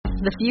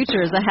The future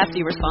is a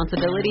hefty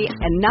responsibility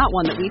and not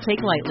one that we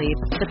take lightly.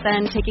 But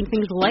then taking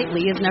things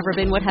lightly has never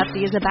been what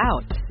Hefty is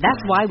about. That's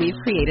why we've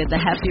created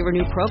the Hefty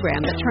Renew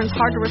program that turns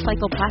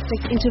hard-to-recycle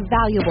plastics into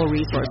valuable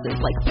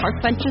resources like park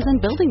benches and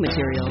building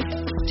materials.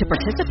 To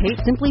participate,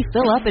 simply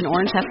fill up an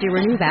orange Hefty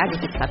Renew bag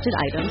with accepted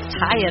items,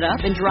 tie it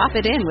up, and drop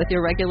it in with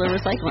your regular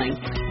recycling.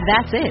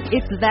 That's it.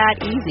 It's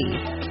that easy.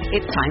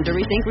 It's time to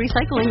rethink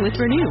recycling with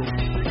Renew.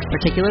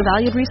 Particular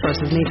valued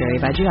resources may vary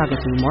by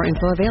geography. More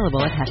info available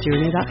at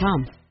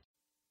heftyrenew.com.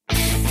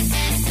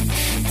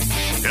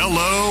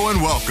 Hello and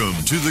welcome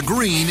to the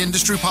Green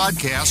Industry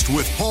Podcast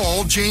with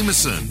Paul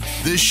Jameson.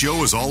 This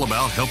show is all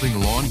about helping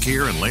lawn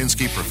care and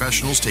landscape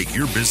professionals take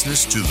your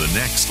business to the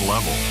next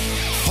level.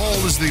 Paul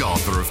is the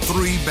author of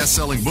 3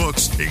 best-selling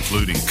books,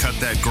 including Cut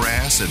That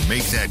Grass and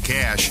Make That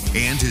Cash,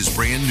 and his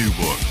brand new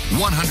book,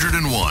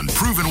 101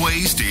 Proven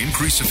Ways to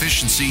Increase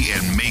Efficiency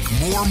and Make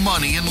More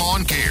Money in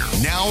Lawn Care.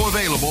 Now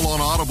available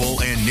on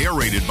Audible and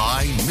narrated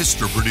by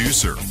Mr.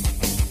 Producer.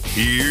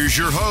 Here's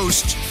your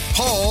host,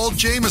 Paul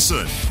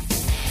Jameson.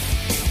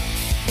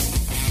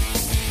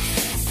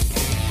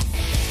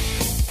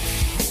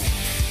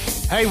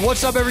 Hey,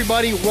 what's up,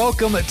 everybody?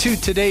 Welcome to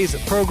today's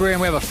program.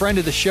 We have a friend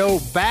of the show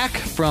back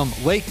from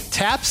Lake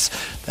Tapps.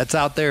 That's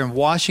out there in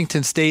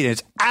Washington State. And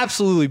it's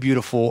absolutely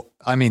beautiful.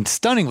 I mean,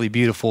 stunningly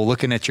beautiful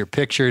looking at your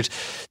pictures.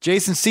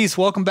 Jason Cease,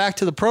 welcome back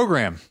to the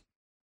program.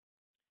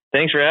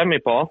 Thanks for having me,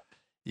 Paul.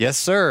 Yes,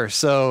 sir.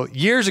 So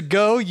years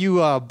ago, you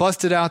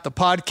busted out the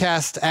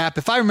podcast app,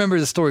 if I remember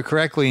the story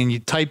correctly, and you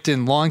typed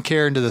in lawn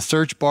care into the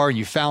search bar and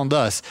you found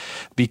us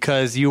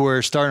because you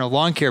were starting a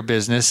lawn care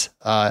business.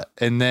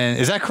 And then,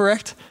 is that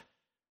correct?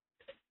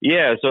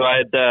 Yeah, so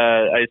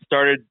I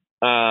started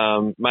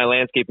my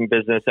landscaping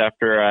business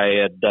after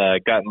I had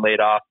gotten laid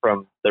off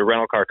from the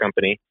rental car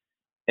company,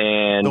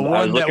 and the one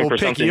I was looking that will for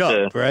pick something you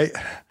up, right?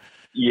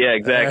 Yeah,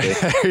 exactly.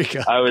 There you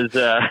go. I was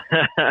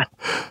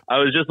I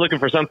was just looking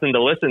for something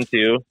to listen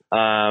to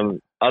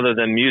other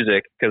than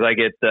music, because I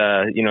get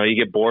you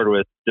get bored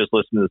with just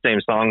listening to the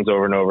same songs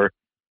over and over.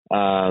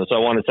 So I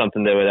wanted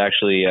something that would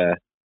actually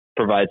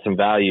provide some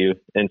value,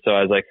 and so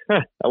I was like,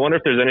 I wonder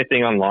if there's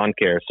anything on lawn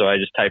care. So I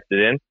just typed it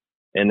in.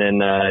 And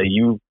then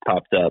you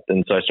popped up,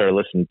 and so I started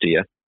listening to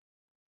you.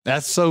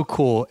 That's so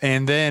cool.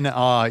 And then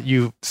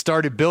you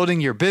started building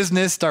your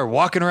business, started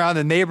walking around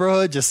the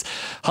neighborhood, just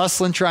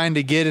hustling, trying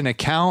to get an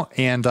account,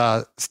 and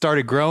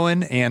started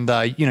growing. And,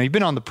 you've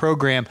been on the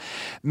program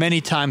many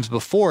times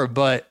before,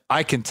 but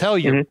I can tell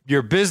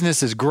your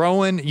business is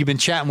growing. You've been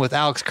chatting with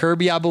Alex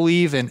Kirby, I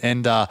believe,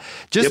 and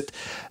just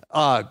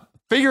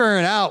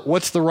figuring out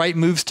what's the right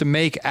moves to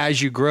make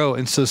as you grow.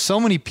 And so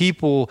many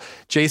people,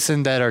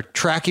 Jason, that are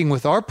tracking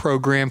with our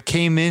program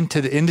came into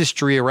the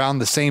industry around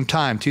the same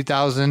time.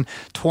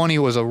 2020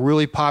 was a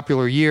really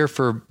popular year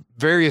for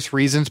various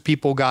reasons.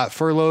 People got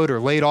furloughed or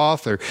laid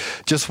off or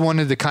just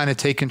wanted to kind of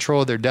take control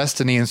of their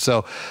destiny. And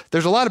so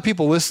there's a lot of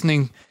people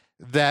listening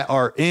that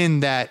are in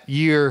that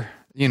year,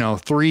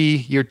 3,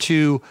 year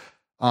 2,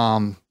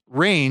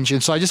 range.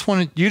 And so I just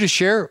wanted you to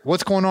share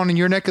what's going on in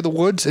your neck of the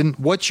woods and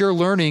what you're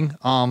learning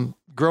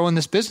growing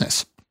this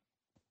business.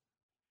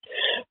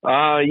 So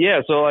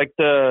like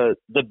the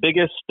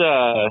biggest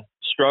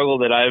struggle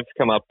that I've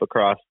come up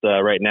across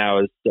right now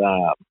is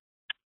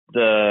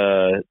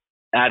the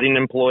adding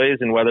employees,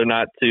 and whether or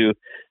not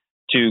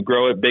to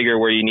grow it bigger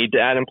where you need to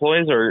add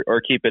employees,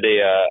 or keep it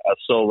a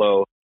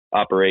solo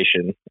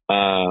operation.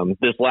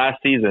 This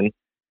last season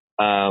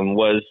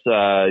was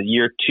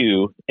year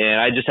 2, and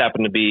I just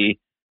happened to be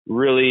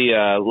really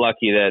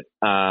lucky that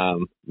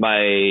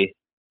my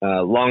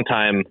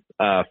longtime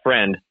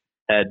friend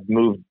had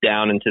moved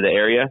down into the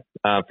area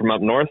from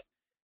up north,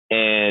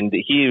 and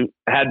he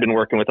had been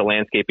working with a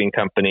landscaping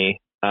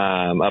company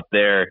up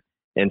there.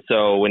 And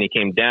so when he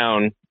came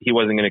down, he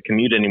wasn't going to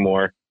commute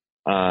anymore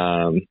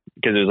because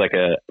it was like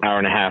an hour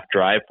and a half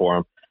drive for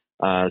him.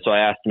 So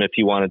I asked him if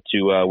he wanted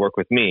to work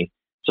with me.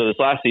 So this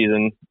last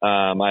season,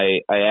 I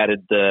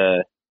added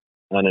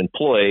an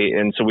employee,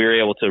 and so we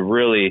were able to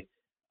really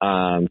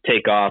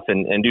take off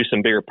and do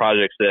some bigger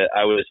projects that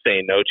I was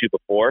saying no to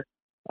before,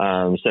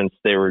 since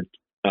they were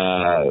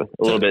a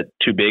little bit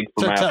too big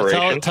for my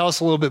operation. Tell us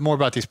a little bit more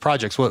about these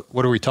projects.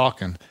 What are we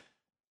talking?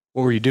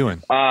 What were you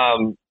doing?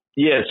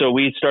 So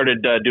we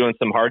started doing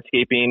some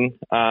hardscaping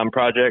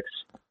projects,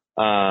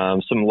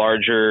 some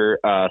larger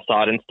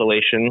sod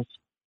installations,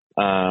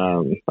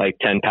 like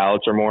 10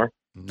 pallets or more.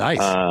 Nice.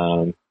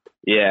 And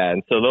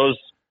so those,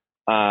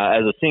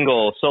 as a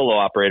single solo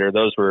operator,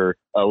 those were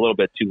a little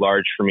bit too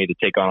large for me to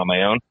take on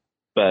my own.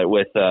 But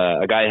with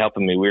a guy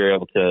helping me, we were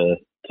able to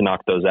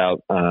knock those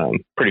out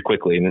pretty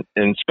quickly.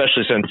 And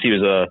especially since he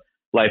was a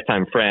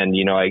lifetime friend,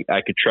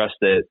 I could trust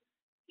that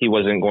he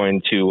wasn't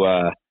going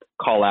to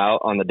call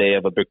out on the day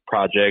of a big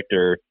project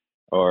or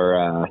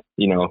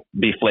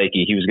be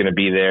flaky. He was going to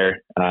be there,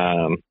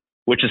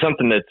 which is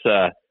something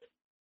that's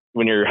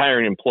when you're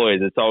hiring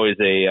employees, it's always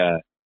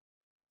a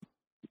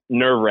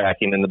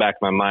nerve-wracking in the back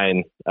of my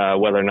mind,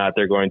 whether or not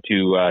they're going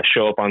to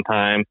show up on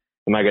time.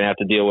 Am I going to have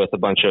to deal with a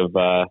bunch of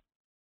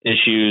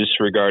issues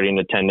regarding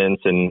attendance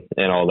and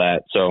all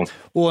that. So,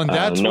 well, and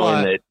that's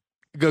why.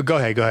 Go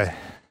ahead.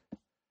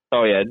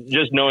 Oh yeah,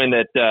 just knowing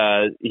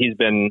that he's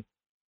been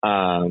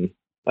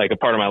like a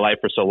part of my life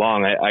for so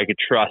long, I could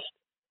trust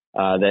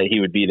that he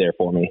would be there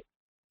for me.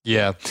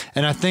 Yeah.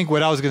 And I think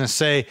what I was going to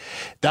say,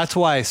 that's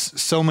why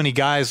so many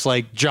guys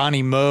like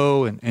Johnny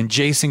Moe and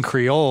Jason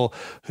Creole,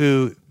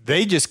 who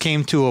they just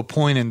came to a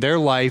point in their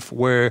life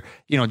where,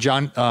 you know,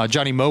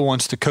 Johnny Moe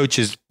wants to coach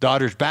his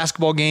daughter's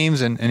basketball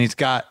games and he's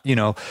got, you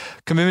know,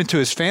 commitment to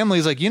his family.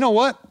 He's like, you know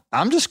what?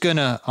 I'm just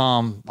gonna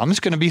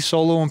be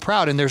solo and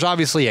proud. And there's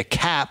obviously a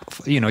cap,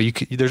 you know,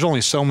 there's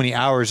only so many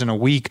hours in a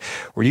week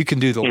where you can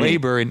do the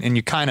labor and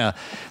you kind of,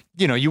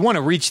 you know, you want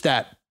to reach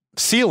that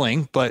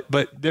ceiling, but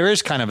there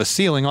is kind of a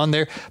ceiling on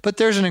there, but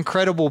there's an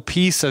incredible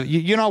piece of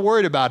you're not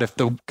worried about if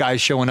the guy's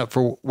showing up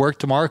for work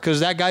tomorrow because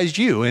that guy's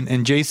you.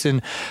 And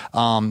Jason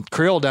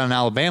Creole down in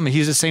Alabama,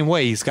 he's the same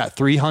way. He's got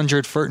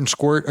 300 Furt and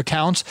Squirt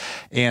accounts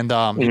and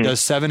he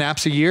does 7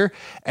 apps a year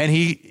and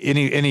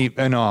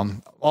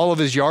all of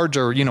his yards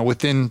are, you know,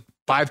 within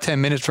 5-10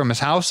 minutes from his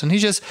house. And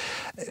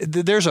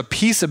there's a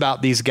piece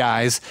about these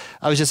guys.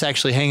 I was just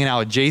actually hanging out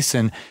with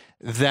Jason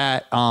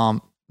that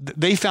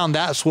they found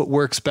that's what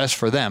works best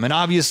for them. And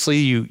obviously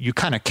you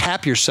kind of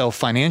cap yourself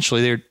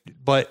financially there,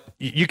 but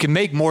you can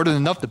make more than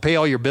enough to pay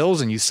all your bills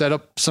and you set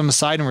up some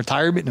aside in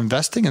retirement and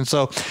investing. And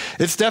so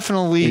it's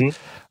definitely,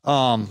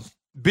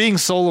 being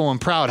solo and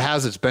proud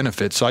has its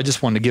benefits. So I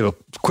just wanted to give a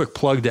quick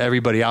plug to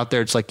everybody out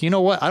there. It's like, you know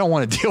what? I don't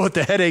want to deal with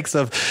the headaches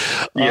of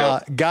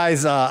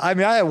guys. I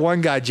mean, I had one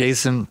guy,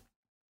 Jason,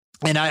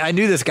 and I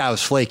knew this guy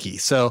was flaky.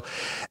 So,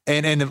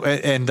 and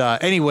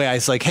anyway, I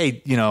was like,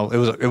 hey, you know,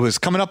 it was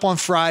coming up on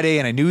Friday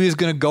and I knew he was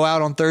going to go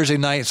out on Thursday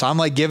night. So I'm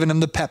like giving him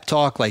the pep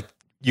talk, like,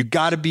 you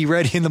got to be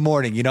ready in the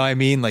morning. You know what I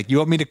mean? Like, you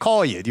want me to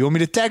call you? Do you want me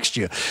to text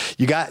you?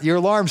 You got your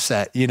alarm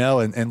set, you know?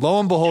 And lo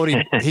and behold,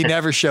 he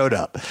never showed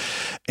up.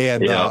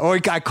 And, or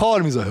I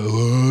called him. He's like,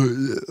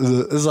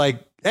 it's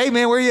like, hey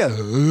man, where are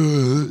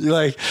you? You're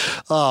like,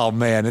 oh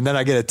man. And then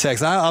I get a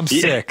text. I'm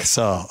sick.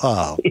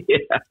 So,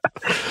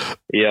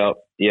 Yeah.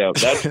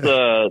 That's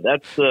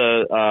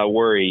the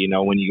worry, you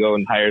know, when you go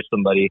and hire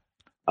somebody,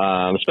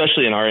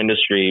 especially in our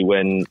industry,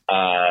 when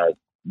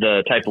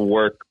the type of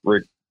work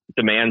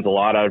demands a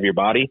lot out of your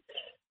body.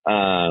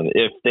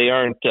 If they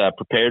aren't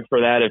prepared for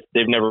that, if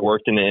they've never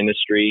worked in the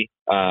industry,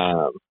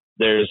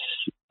 there's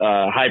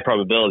a high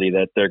probability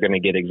that they're going to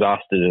get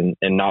exhausted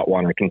and not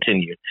want to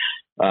continue.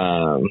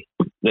 I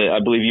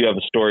believe you have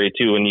a story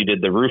too when you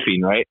did the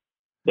roofing, right?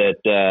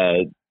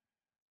 That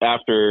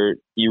after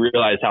you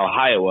realized how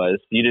high it was,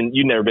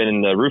 you'd never been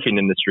in the roofing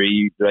industry.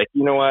 You're like,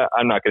 you know what?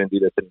 I'm not going to do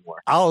this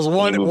anymore. I was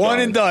one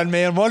and done,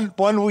 man.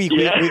 One week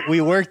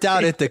we worked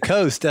out at the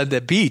coast at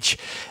the beach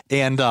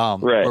and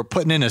we're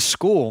putting in a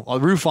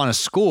roof on a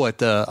school at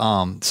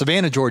the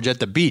Savannah, Georgia at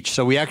the beach.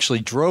 So we actually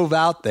drove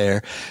out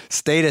there,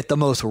 stayed at the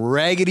most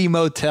raggedy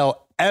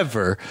motel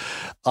ever.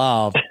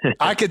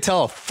 I could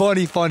tell a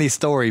funny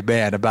story,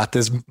 man, about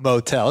this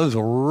motel. It was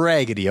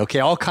raggedy.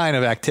 Okay. All kind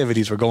of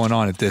activities were going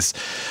on at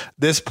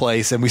this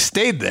place and we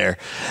stayed there.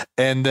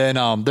 And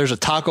then, there's a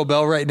Taco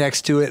Bell right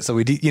next to it. So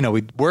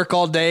we work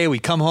all day. We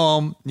come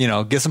home, you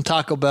know, get some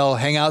Taco Bell,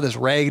 hang out at this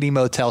raggedy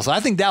motel. So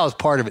I think that was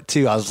part of it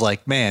too. I was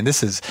like, man,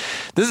 this is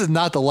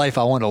not the life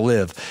I want to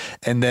live.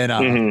 And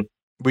then,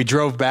 we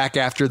drove back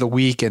after the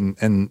week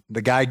and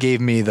the guy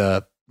gave me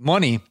the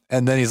money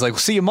and then he's like,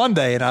 see you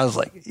Monday. And I was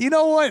like, you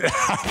know what?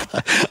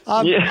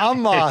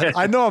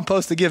 I know I'm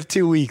supposed to give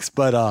 2 weeks,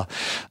 but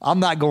I'm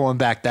not going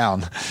back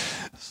down.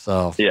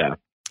 So see,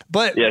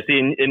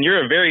 and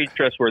you're a very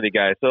trustworthy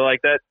guy. So like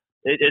that,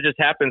 it just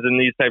happens in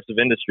these types of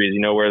industries, you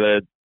know,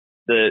 where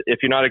the if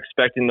you're not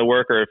expecting the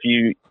work or if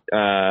you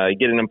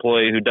get an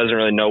employee who doesn't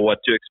really know what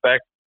to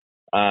expect,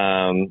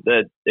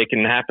 that it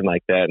can happen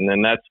like that. And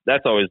then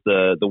that's always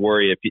the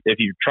worry if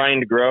you're trying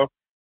to grow.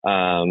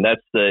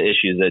 That's the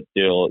issues that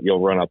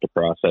you'll run up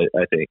across,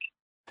 I think.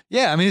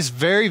 Yeah, I mean, it's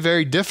very,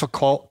 very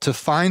difficult to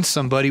find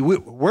somebody.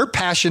 We're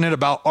passionate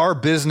about our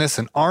business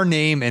and our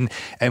name, and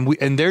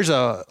there's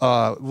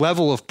a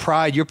level of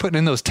pride. You're putting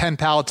in those 10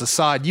 pallets of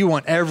sod. You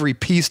want every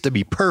piece to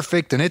be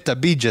perfect and it to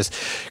be just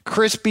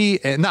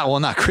crispy and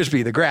not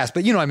crispy, the grass,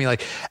 but you know what I mean,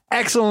 like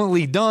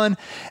excellently done.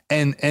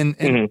 And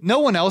no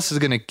one else is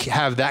going to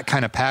have that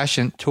kind of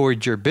passion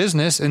towards your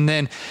business. And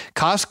then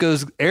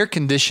Costco's air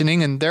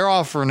conditioning, and they're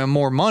offering them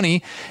more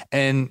money,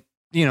 and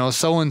you know,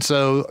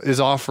 so-and-so is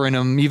offering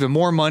them even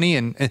more money.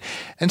 And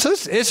so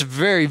it's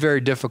very, very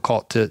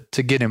difficult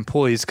to get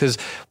employees. Cause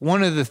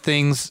one of the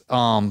things,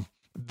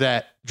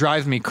 that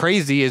drives me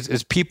crazy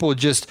is people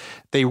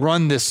they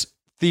run this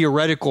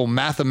theoretical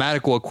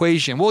mathematical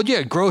equation. Well,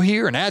 yeah, grow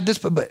here and add this,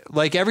 but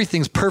like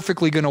everything's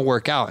perfectly going to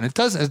work out. And it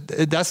doesn't,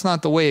 that's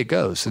not the way it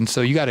goes. And so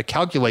you got to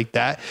calculate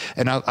that.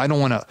 And I don't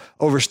want to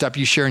overstep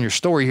you sharing your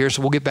story here.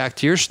 So we'll get back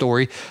to your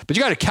story, but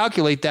you got to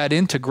calculate that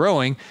into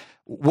growing.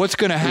 What's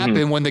going to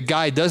happen when the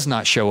guy does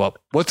not show up?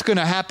 What's going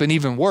to happen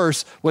even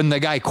worse when the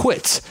guy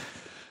quits?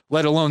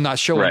 let alone not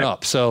showing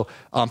up. So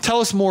tell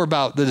us more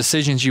about the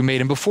decisions you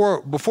made. And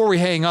before we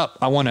hang up,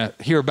 I want to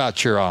hear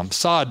about your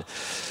sod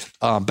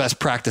best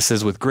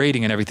practices with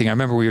grading and everything. I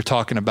remember we were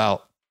talking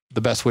about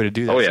the best way to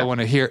do that. So I want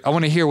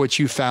to hear what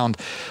you found.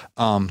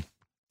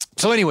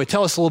 So anyway,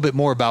 tell us a little bit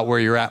more about where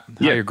you're at,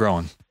 how you're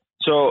growing.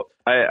 So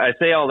I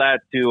say all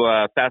that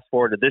to fast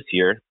forward to this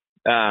year.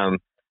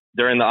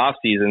 During the off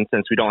season,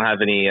 since we don't have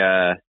any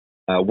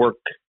work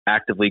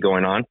actively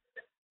going on,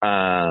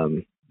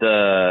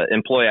 the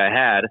employee I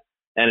had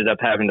ended up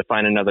having to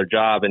find another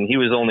job, and he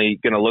was only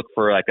going to look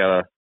for like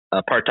a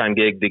part-time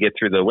gig to get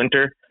through the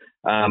winter,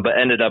 but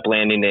ended up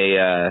landing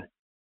a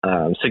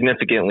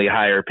significantly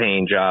higher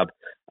paying job,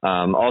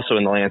 also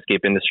in the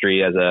landscape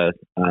industry as a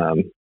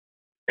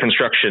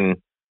construction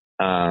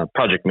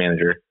project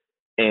manager.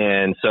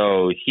 And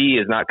so he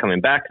is not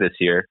coming back this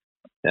year.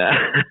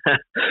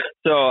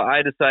 So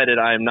I decided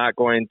I'm not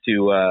going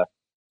to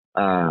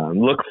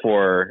look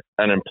for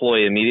an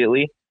employee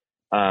immediately.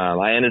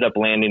 I ended up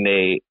landing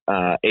a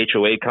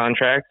HOA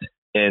contract.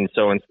 And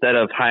so instead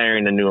of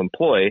hiring a new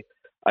employee,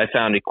 I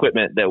found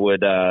equipment that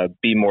would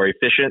be more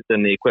efficient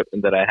than the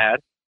equipment that I had,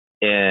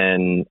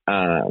 and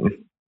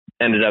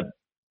ended up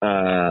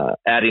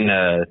adding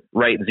a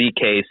Wright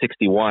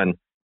ZK61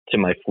 to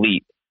my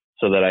fleet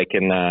so that I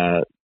can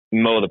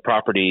mow the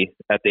property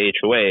at the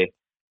HOA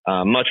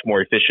much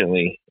more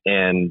efficiently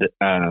and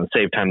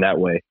save time that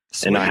way.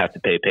 Sweet. And not have to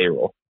pay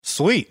payroll.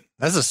 Sweet.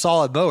 That's a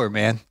solid mower,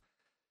 man.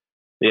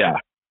 Yeah.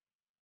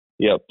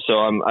 Yep. So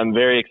I'm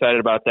very excited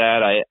about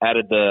that. I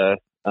added the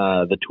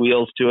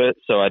wheels to it,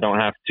 so I don't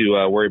have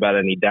to worry about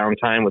any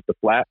downtime with the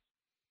flat.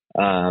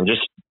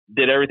 Just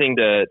did everything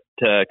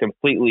to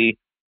completely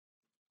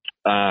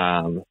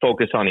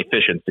focus on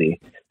efficiency,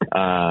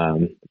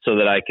 so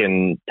that I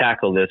can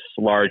tackle this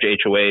large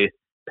HOA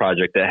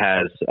project that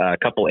has a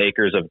couple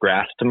acres of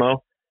grass to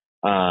mow,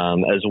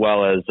 as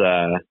well as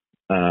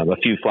a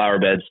few flower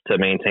beds to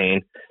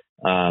maintain.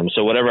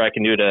 So whatever I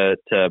can do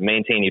to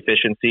maintain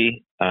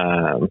efficiency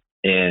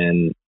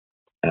and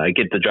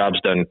get the jobs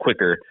done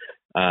quicker,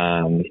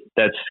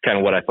 that's kind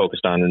of what I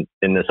focused on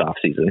in this off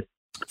season.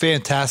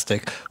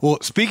 Fantastic. Well,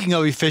 speaking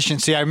of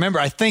efficiency,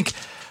 I think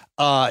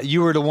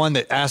you were the one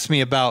that asked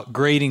me about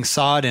grading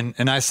sod,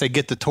 and I said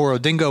get the Toro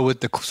Dingo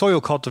with the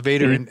soil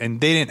cultivator, mm-hmm. and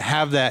they didn't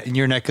have that in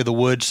your neck of the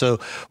woods. So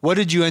what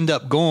did you end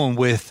up going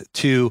with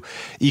to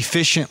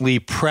efficiently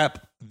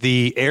prep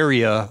the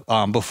area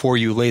before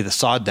you lay the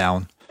sod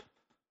down?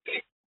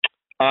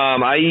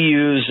 I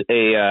use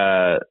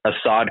a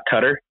sod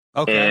cutter,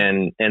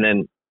 and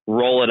then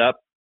roll it up,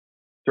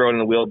 throw it in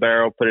the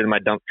wheelbarrow, put it in my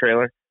dump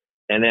trailer,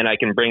 and then I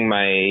can bring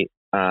my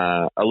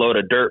a load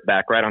of dirt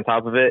back right on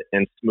top of it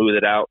and smooth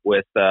it out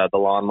with the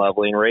lawn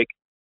leveling rake.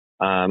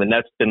 And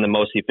that's been the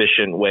most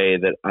efficient way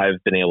that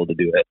I've been able to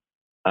do it.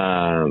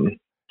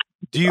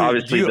 Do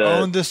you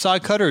own the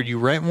sod cutter, or do you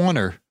rent one?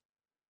 Or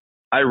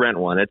I rent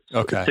one. It's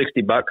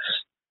 $60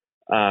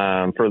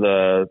 for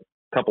the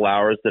couple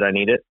hours that I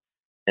need it.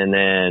 And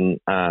then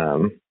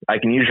I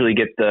can usually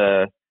get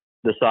the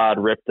sod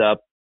ripped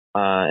up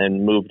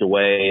and moved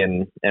away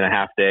in a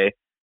half day.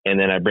 And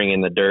then I bring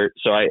in the dirt.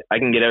 So I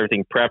can get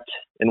everything prepped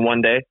in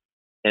one day,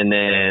 and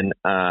then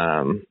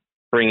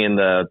bring in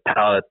the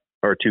pallet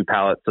or 2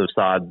 pallets of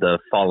sod the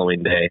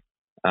following day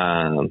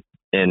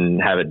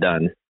and have it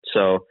done.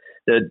 So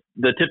the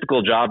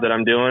typical job that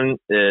I'm doing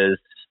is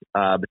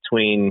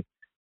between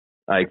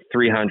like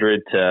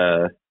 300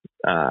 to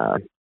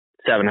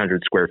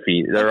 700 square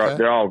feet.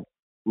 They're all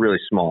really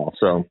small.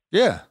 So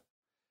yeah,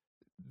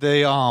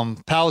 the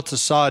pallets of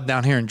sod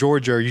down here in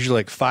Georgia are usually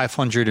like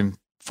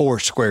 504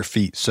 square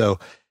feet. So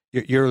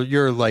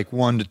you're like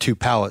 1 to 2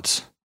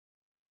 pallets.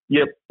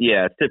 Yep.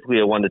 Yeah. It's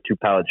typically a 1 to 2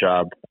 pallet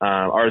job.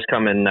 Ours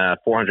come in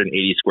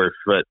 480 square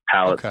foot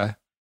pallets. Okay.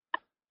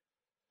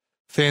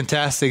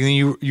 Fantastic.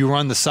 And you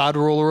run the sod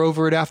roller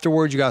over it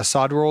afterwards? You got a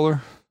sod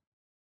roller?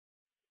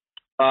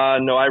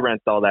 No, I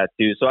rent all that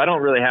too. So I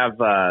don't really have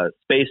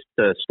space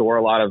to store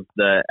a lot of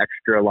the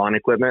extra lawn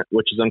equipment,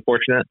 which is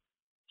unfortunate.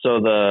 So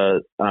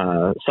the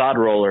sod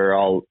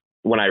roller,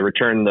 when I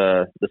return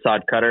the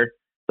sod cutter,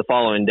 the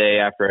following day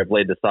after I've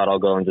laid the sod, I'll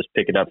go and just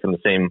pick it up from the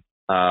same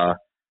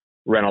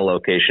rental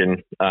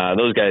location.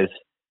 Those guys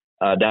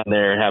down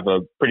there have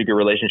a pretty good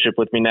relationship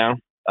with me now,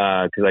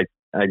 because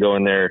I go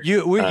in there.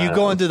 You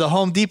going to the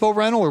Home Depot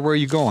rental, or where are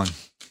you going?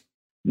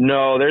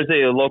 No, there's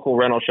a local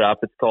rental shop.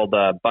 It's called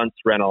Bunce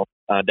Rental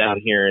down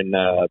here in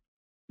the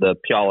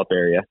Puyallup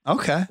area.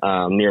 Okay.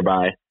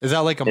 Nearby. Is that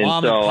like a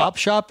mom and pop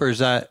shop, or is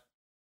that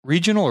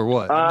regional, or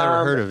what? I've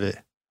never heard of it.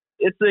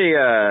 It's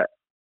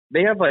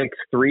they have like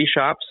 3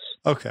 shops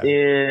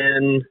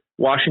in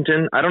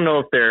Washington. I don't know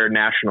if they're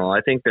national.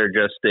 I think they're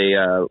just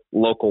a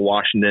local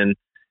Washington,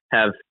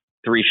 have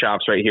 3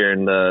 shops right here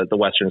in the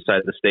western side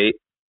of the state.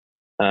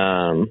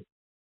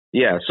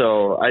 Yeah,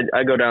 so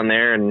I go down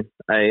there and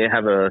I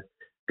have a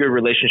good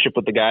relationship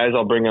with the guys.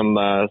 I'll bring them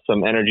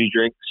some energy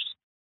drinks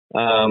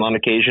on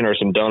occasion, or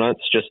some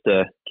donuts, just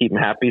to keep them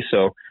happy.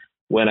 So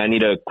when I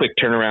need a quick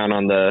turnaround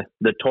on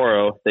the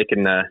Toro, they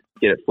can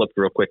get it flipped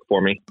real quick for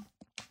me.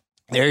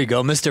 There you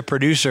go, Mr.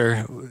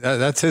 Producer.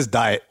 That's his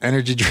diet: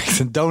 energy drinks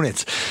and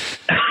donuts.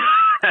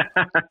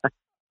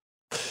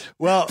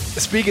 Well,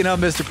 speaking of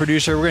Mr.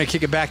 Producer, we're going to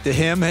kick it back to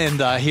him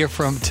and hear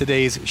from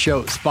today's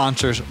show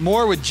sponsors.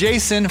 More with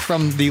Jason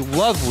from the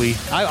lovely,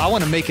 I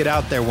want to make it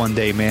out there one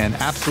day, man.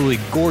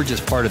 Absolutely gorgeous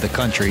part of the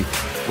country,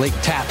 Lake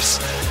Tapps,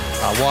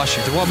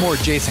 Washington. One more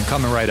with Jason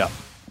coming right up.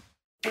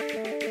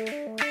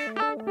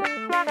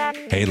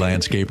 Hey,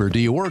 landscaper, do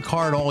you work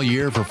hard all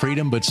year for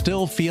freedom but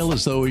still feel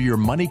as though your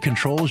money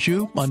controls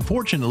you?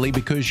 Unfortunately,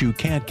 because you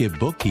can't give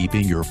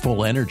bookkeeping your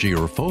full energy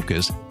or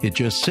focus, it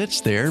just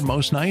sits there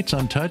most nights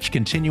untouched,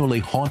 continually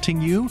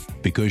haunting you?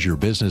 Because your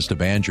business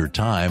demands your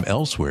time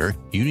elsewhere,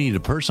 you need a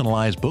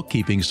personalized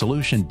bookkeeping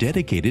solution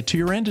dedicated to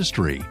your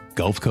industry.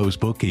 Gulf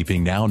Coast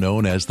Bookkeeping, now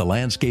known as the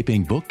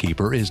Landscaping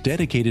Bookkeeper, is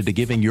dedicated to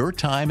giving your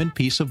time and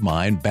peace of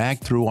mind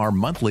back through our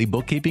monthly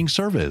bookkeeping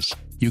service.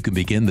 You can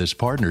begin this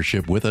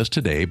partnership with us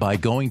today by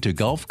going to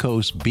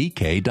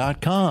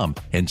GulfCoastBK.com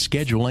and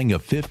scheduling a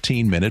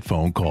 15-minute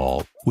phone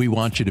call. We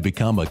want you to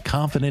become a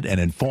confident and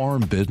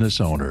informed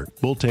business owner.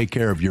 We'll take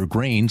care of your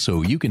green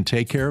so you can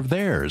take care of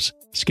theirs.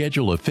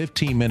 Schedule a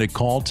 15-minute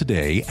call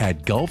today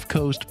at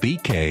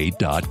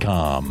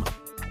GulfCoastBK.com.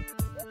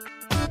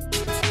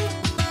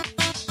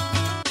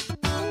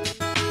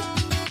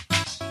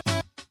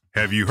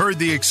 Have you heard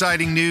the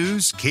exciting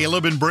news?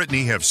 Caleb and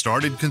Brittany have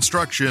started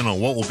construction on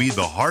what will be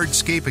the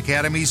Hardscape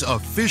Academy's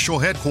official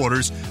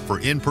headquarters for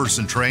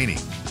in-person training.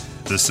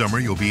 This summer,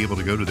 you'll be able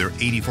to go to their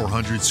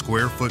 8,400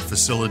 square foot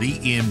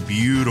facility in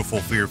beautiful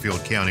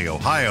Fairfield County,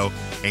 Ohio,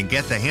 and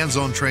get the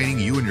hands-on training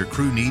you and your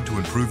crew need to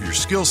improve your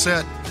skill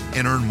set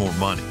and earn more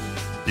money.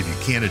 If you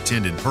can't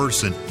attend in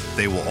person,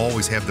 they will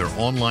always have their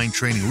online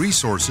training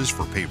resources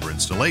for paper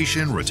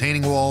installation,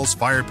 retaining walls,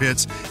 fire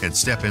pits, and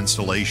step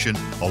installation,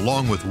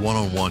 along with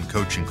one-on-one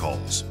coaching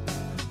calls.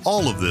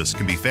 All of this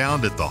can be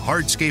found at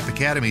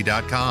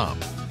thehardscapeacademy.com.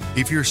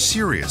 If you're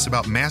serious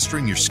about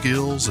mastering your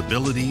skills,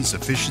 abilities,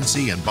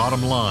 efficiency, and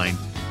bottom line,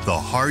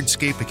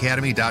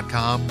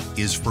 thehardscapeacademy.com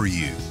is for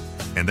you.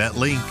 And that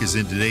link is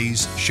in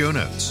today's show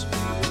notes.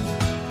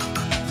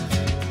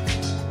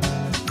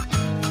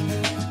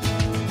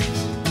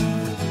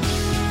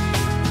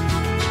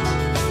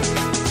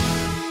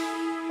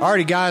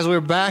 Alrighty, guys,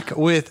 we're back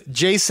with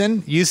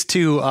Jason. Used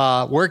to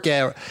work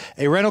at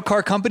a rental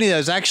car company that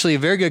was actually a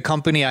very good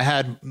company. I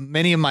had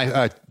many of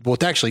my,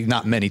 actually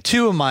not many,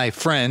 two of my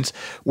friends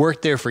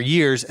worked there for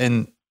years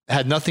and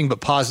had nothing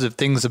but positive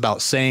things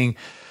saying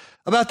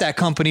about that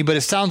company. But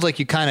it sounds like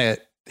you kind of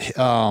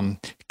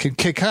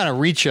can kind of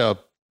reach a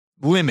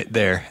limit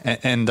there.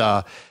 And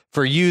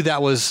for you,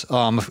 that was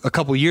a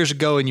couple years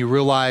ago, and you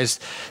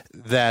realized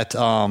that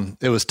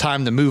it was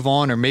time to move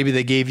on, or maybe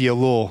they gave you a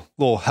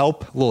little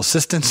help, a little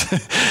assistance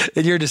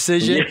in your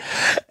decision.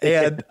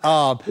 Yeah. And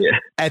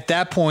at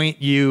that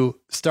point,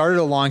 you started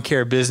a lawn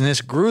care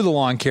business, grew the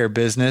lawn care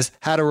business,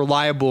 had a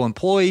reliable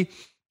employee,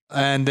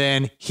 and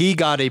then he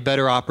got a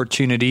better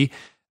opportunity,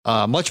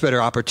 much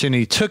better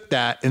opportunity, took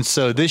that. And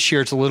so this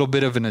year, it's a little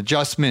bit of an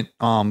adjustment,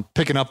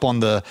 picking up on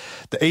the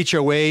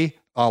HOA,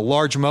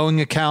 large mowing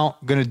account,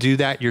 going to do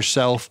that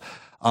yourself.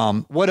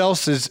 What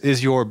else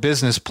is your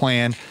business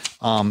plan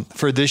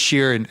for this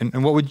year?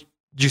 And what would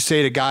you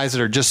say to guys that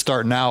are just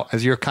starting out,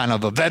 as you're kind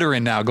of a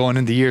veteran now going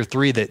into year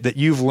 3, that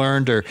you've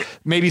learned, or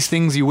maybe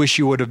things you wish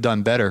you would have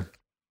done better?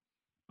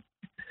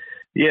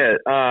 Yeah.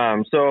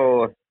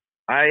 So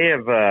I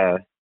have,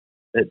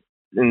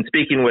 in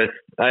speaking with,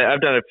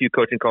 I've done a few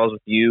coaching calls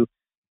with you,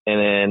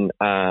 and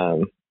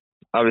then,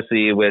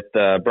 obviously with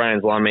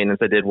Brian's lawn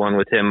maintenance, I did one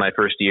with him my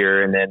first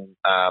year, and then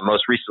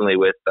most recently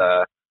with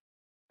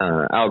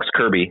Alex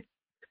Kirby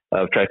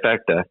of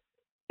Trifecta.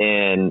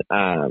 And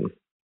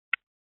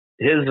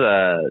his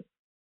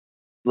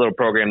little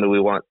program that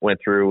we went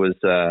through was,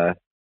 I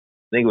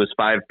think it was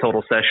 5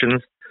 total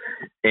sessions,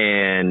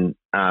 and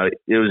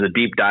it was a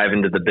deep dive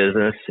into the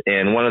business.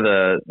 And one of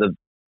the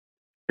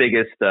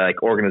biggest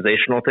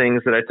organizational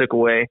things that I took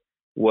away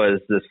was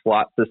the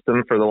slot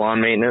system for the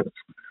lawn maintenance.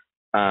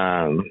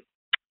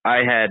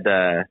 I had,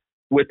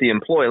 with the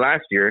employee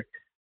last year,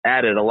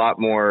 added a lot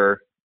more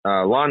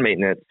lawn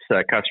maintenance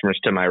customers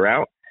to my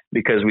route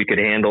because we could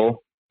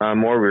handle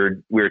more.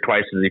 We were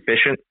twice as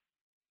efficient.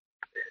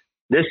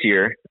 This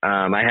year,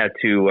 I had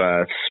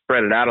to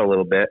spread it out a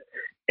little bit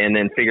and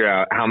then figure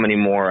out how many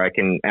more I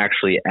can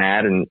actually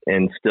add and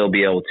still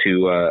be able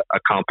to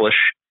accomplish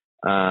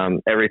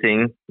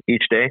everything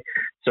each day.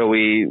 So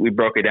we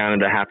broke it down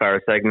into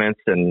half-hour segments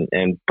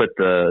and put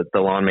the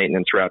lawn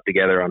maintenance route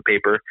together on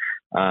paper.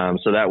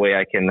 So that way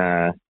I can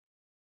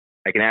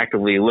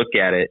actively look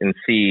at it and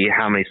see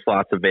how many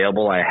slots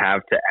available I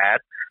have to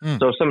add.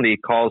 So if somebody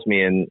calls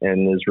me and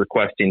is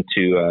requesting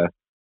to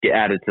get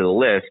added to the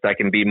list, I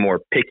can be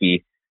more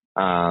picky,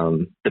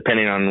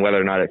 depending on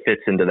whether or not it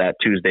fits into that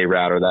Tuesday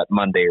route or that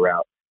Monday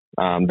route,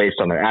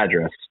 based on their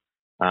address.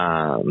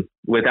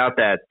 Without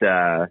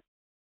that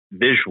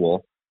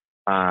visual,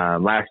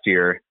 last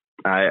year,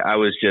 I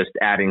was just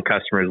adding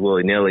customers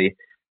willy-nilly,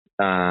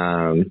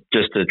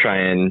 just to try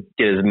and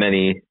get as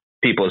many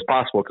people as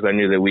possible, because I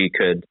knew that we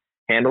could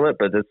handle it,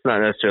 but it's not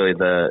necessarily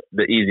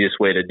the easiest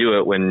way to do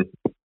it when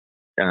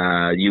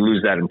you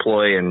lose that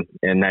employee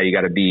and now you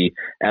got to be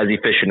as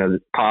efficient as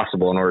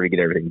possible in order to get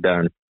everything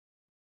done.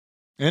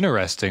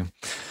 Interesting.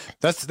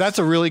 That's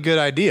a really good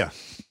idea.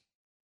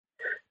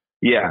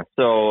 Yeah.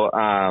 So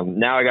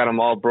now I got them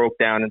all broke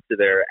down into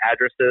their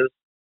addresses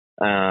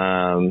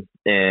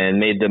and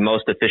made the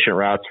most efficient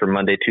routes for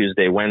Monday,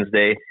 Tuesday,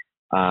 Wednesday.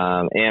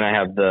 And I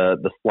have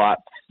the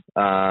slots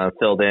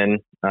filled in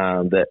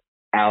that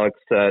Alex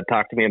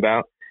talked to me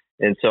about.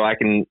 And so I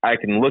can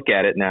look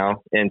at it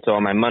now. And so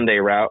on my Monday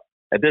route,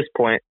 at this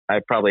point, I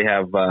probably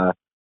have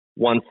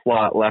one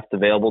slot left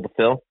available to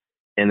fill.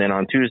 And then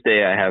on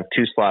Tuesday, I have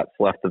 2 slots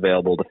left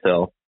available to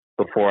fill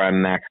before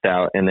I'm maxed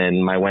out. And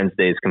then my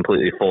Wednesday is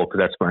completely full because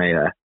that's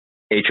my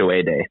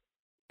HOA day.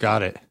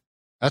 Got it.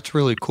 That's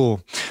really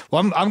cool.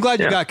 Well, I'm glad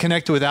you got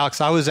connected with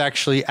Alex. I was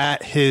actually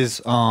at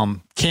his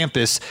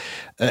campus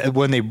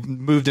when they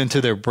moved into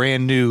their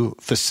brand new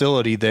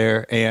facility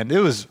there, and it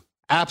was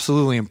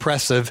absolutely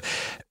impressive.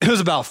 It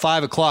was about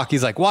 5 o'clock.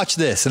 He's like, watch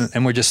this.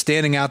 And we're just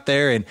standing out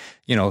there and,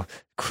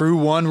 crew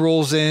 1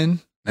 rolls in,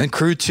 then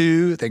crew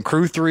 2, then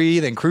crew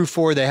 3, then crew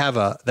 4. They have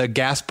the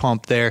gas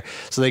pump there.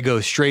 So they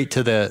go straight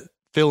to the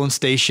filling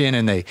station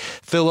and they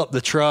fill up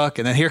the truck.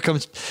 And then here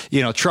comes,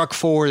 truck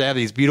 4. They have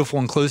these beautiful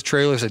enclosed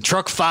trailers, and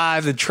truck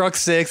 5 and truck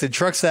 6 and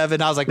truck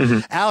 7. I was like,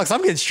 Alex,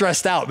 I'm getting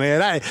stressed out,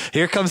 man.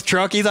 Here comes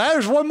truck. He's like,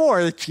 there's one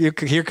more.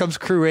 Here comes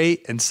crew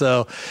 8. And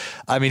so,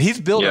 he's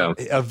built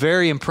a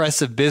very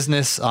impressive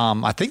business.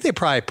 I think they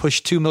probably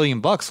pushed $2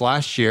 million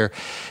last year.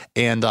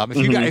 And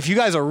if you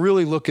guys are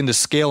really looking to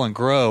scale and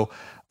grow,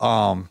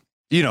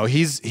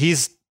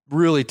 he's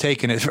really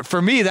taking it.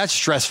 For me, that's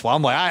stressful.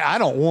 I'm like, I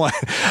don't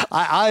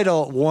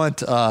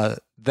want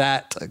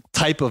that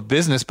type of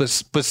business, but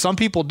some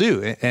people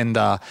do. And,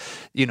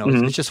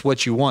 it's just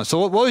what you want. So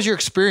what was your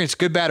experience,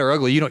 good, bad, or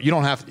ugly? You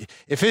don't have,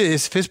 if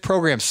his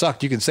program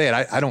sucked, you can say it.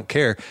 I don't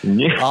care.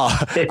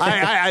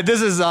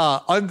 This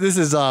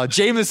is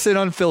Jameson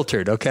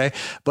Unfiltered. Okay.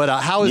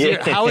 But, how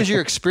is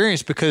your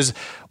experience? Because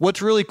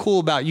what's really cool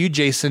about you,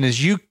 Jason,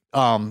 is you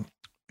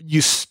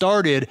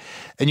started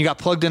and you got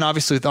plugged in,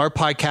 obviously, with our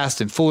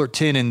podcast in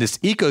Fullerton in this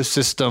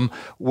ecosystem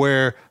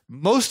where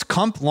most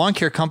lawn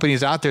care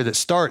companies out there that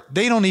start,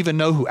 they don't even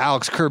know who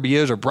Alex Kirby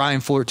is or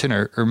Brian Fullerton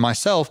or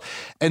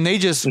myself. And they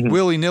just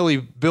willy-nilly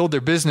build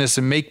their business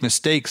and make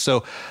mistakes.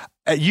 So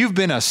you've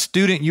been a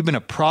student, you've been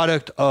a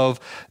product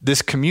of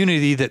this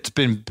community that's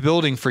been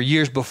building for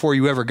years before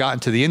you ever got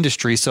into the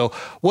industry. So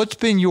what's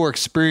been your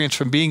experience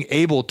from being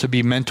able to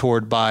be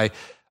mentored by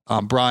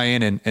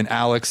Brian and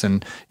Alex?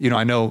 And,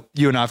 I know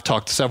you and I've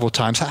talked several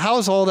times. How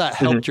has all that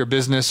helped your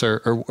business,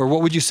 or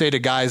what would you say to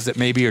guys that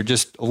maybe are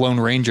just lone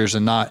rangers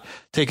and not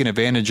taking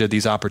advantage of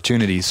these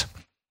opportunities?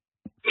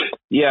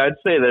 Yeah, I'd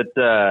say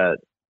that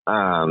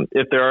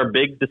if there are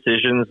big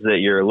decisions that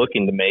you're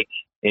looking to make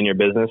in your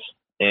business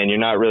and you're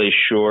not really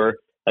sure,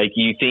 like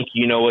you think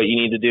you know what you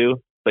need to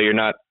do, but you're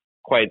not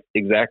quite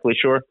exactly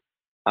sure,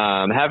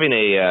 having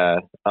a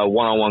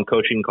one-on-one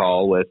coaching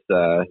call with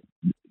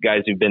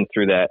guys who've been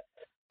through that,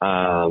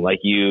 like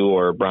you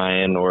or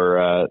Brian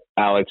or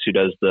Alex, who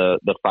does the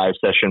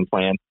 5-session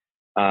plan.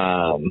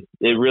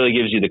 It really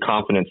gives you the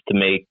confidence to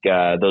make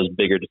those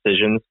bigger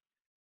decisions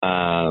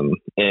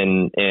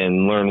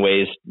and learn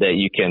ways that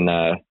you can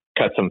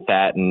cut some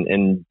fat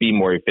and be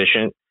more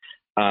efficient.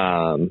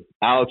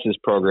 Alex's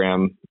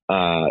program,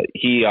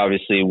 he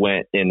obviously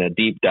went in a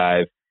deep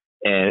dive,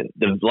 and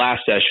the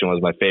last session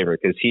was my favorite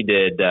because he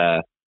did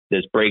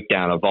this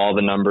breakdown of all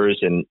the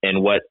numbers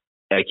and what.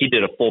 Like he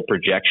did a full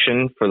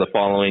projection for the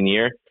following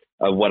year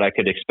of what I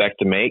could expect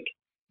to make.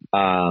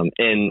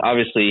 And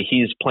obviously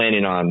he's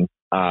planning on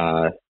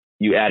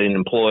you adding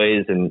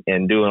employees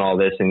and doing all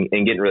this and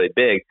getting really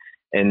big.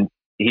 And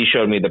he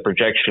showed me the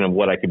projection of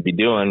what I could be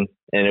doing,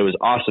 and it was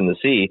awesome to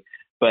see.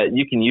 But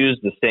you can use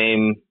the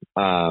same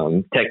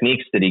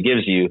techniques that he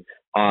gives you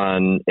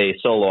on a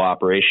solo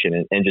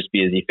operation and just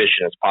be as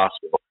efficient as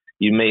possible.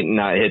 You may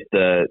not hit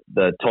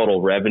the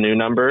total revenue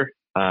number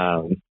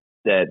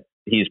that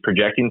he's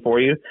projecting for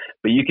you,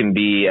 but you can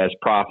be as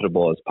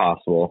profitable as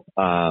possible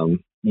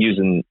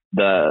using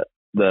the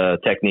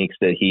techniques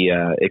that he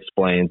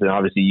explains. And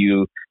obviously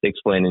you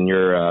explain in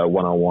your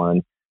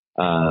one-on-one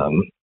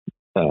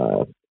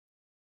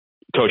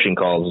coaching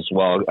calls as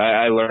well.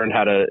 I learned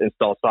how to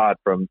install sod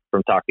from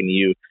talking to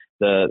you.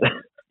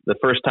 The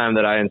first time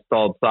that I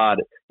installed sod,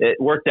 it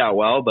worked out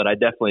well, but I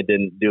definitely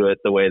didn't do it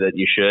the way that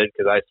you should,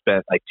 because I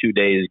spent like 2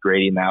 days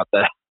grading out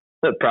the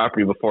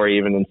property before I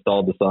even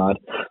installed the sod.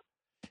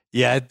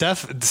 Yeah,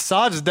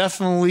 sod is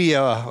definitely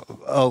a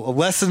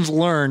lessons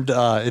learned.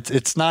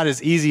 It's not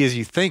as easy as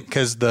you think,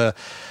 because the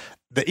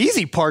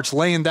easy part's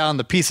laying down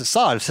the piece of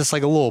sod. It's just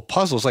like a little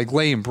puzzle. It's like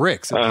laying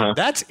bricks.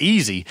 That's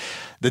easy.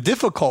 The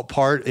difficult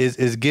part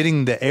is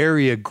getting the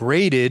area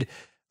graded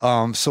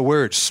so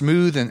where it's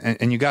smooth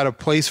and you got a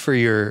place for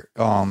your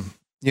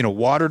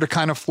water to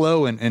kind of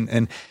flow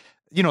and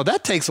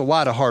that takes a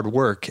lot of hard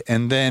work.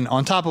 And then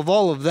on top of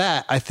all of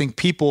that, I think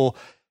people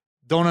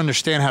don't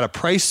understand how to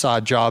price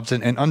sod jobs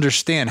and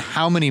understand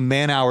how many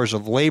man hours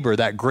of labor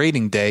that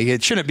grading day.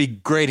 It shouldn't be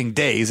grading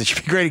days. It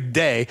should be grading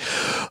day.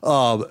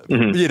 But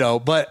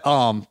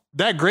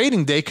that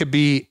grading day could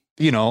be,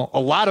 a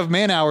lot of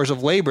man hours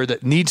of labor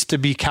that needs to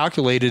be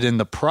calculated in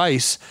the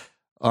price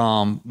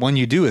when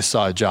you do a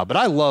sod job. But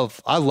I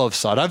love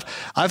sod.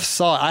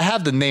 I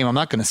have the name, I'm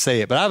not going to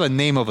say it, but I have a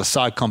name of a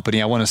sod company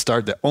I want to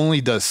start that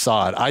only does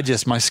sod.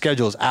 My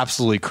schedule is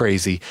absolutely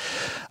crazy.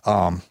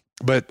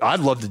 But I'd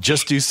love to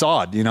just do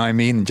sod, you know what I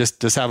mean?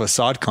 Just have a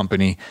sod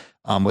company,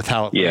 with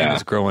how it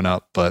was growing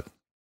up, but.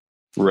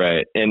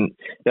 Right. And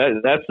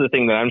that's the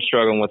thing that I'm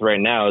struggling with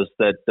right now is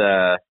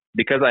that,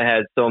 because I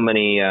had so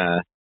many,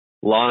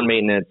 lawn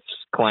maintenance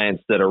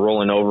clients that are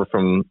rolling over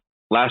from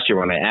last year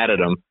when I added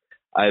them,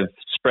 I've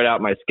spread out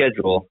my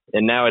schedule,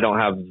 and now I don't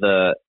have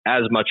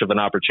as much of an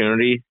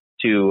opportunity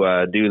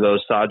to do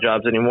those sod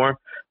jobs anymore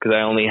because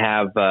I only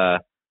have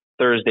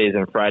Thursdays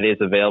and Fridays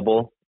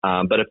available.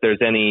 But if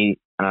there's any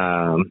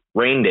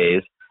rain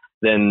days,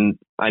 then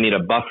I need a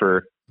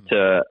buffer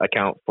to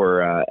account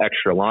for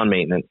extra lawn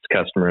maintenance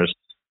customers.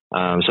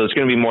 So it's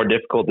going to be more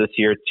difficult this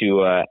year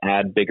to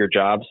add bigger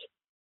jobs.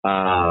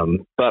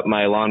 But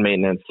my lawn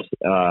maintenance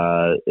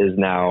is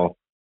now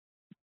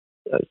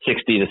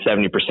 60 to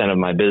 70% of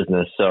my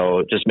business.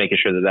 So just making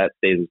sure that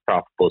stays as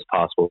profitable as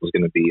possible is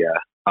going to be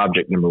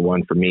object number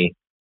one for me.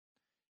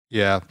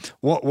 Yeah.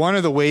 One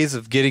of the ways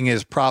of getting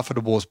as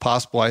profitable as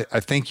possible, I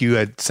think you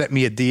had sent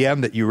me a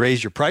DM that you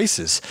raised your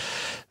prices.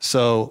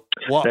 So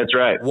that's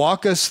right.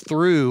 Walk us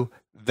through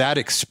that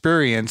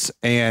experience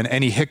and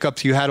any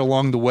hiccups you had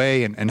along the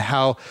way and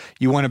how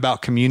you went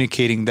about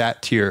communicating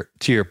that to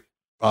your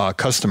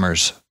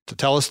customers, to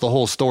tell us the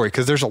whole story.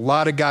 Cause there's a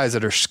lot of guys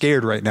that are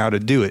scared right now to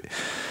do it.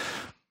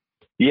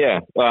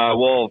 Yeah.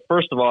 Well,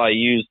 first of all, I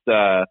used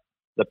the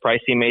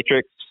pricing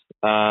matrix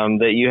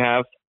that you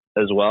have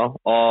as well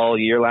all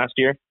year last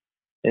year.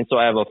 And so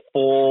I have a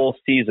full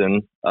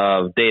season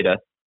of data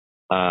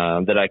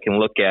that I can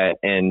look at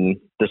and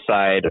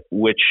decide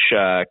which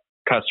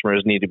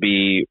customers need to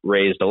be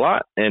raised a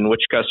lot and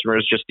which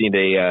customers just need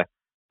a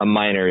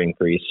minor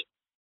increase.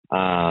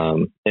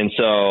 And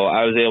so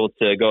I was able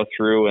to go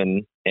through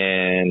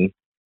and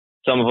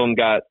some of them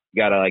got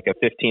like a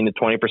 15 to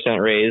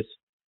 20% raise.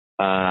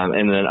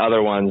 And then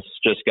other ones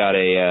just got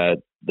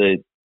the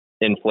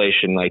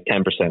inflation, like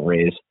 10%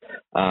 raise.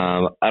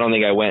 I don't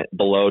think I went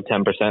below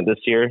 10% this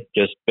year,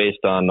 just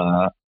based on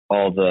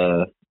all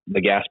the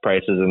gas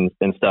prices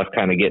and stuff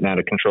kind of getting out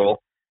of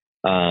control.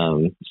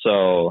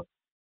 So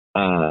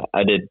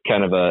I did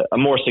kind of a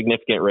more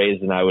significant raise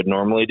than I would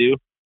normally do,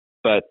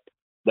 but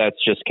that's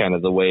just kind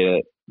of the way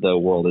that the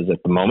world is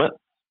at the moment.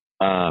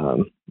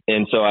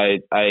 And so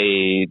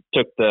I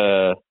took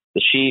the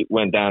sheet,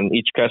 went down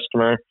each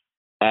customer,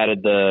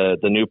 added the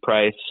new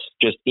price,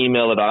 just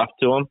emailed it off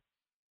to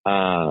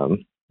them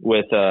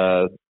with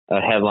a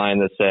headline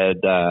that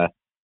said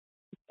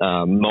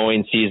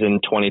mowing season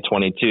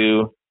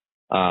 2022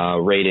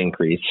 rate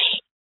increase,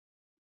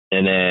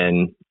 and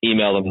then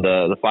emailed them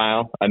the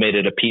file. I made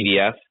it a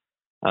PDF.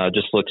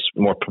 Just looks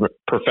more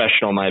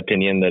professional, in my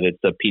opinion, that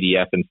it's a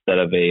PDF instead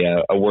of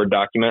a Word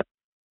document.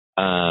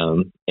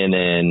 And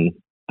then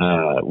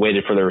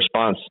waited for the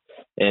response.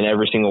 And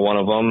every single one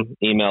of them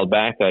emailed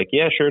back like,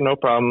 yeah, sure, no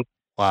problem.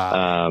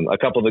 Wow. A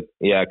couple of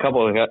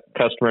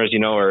customers,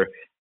 are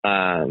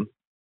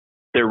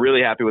they're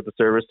really happy with the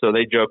service. So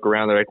they joke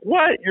around. They're like,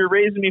 what? You're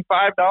raising me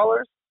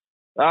 $5?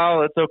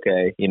 Oh, that's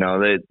okay.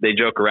 They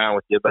joke around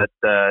with you, but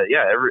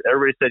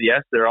everybody said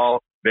yes. They're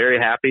all very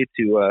happy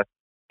to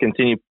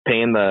continue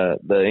paying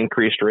the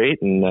increased rate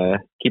and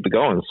keep it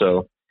going.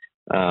 So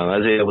I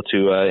was able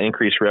to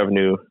increase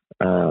revenue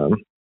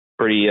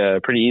pretty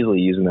easily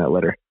using that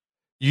letter.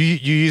 You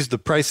used the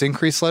price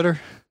increase letter?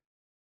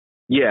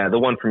 Yeah, the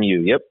one from you.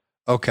 Yep.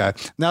 Okay.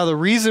 Now the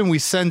reason we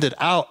send it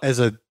out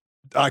as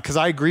because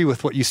I agree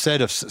with what you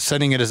said of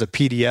sending it as a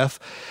PDF,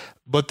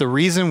 but the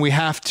reason we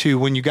have to,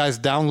 when you guys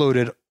download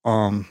it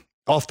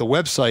off the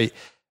website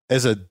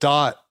as a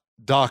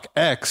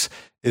 .docx,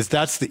 is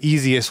that's the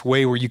easiest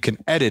way where you can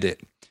edit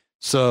it.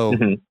 So,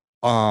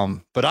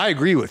 but I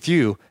agree with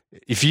you.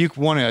 If you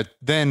want to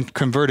then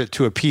convert it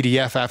to a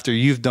PDF after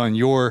you've done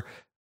your,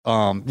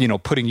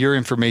 putting your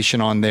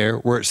information on there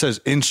where it says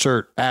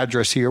insert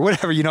address here,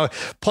 whatever,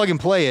 plug and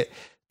play it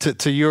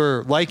to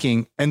your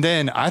liking. And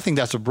then I think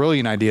that's a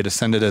brilliant idea to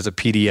send it as a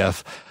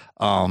PDF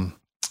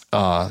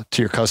to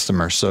your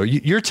customers. So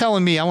you're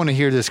telling me, I want to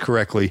hear this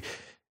correctly,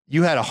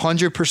 you had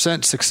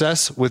 100%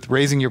 success with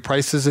raising your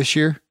prices this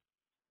year?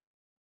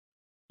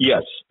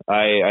 Yes,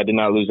 I did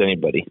not lose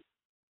anybody.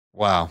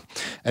 Wow.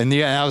 And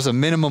that was a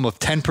minimum of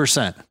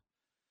 10%.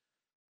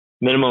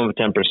 Minimum of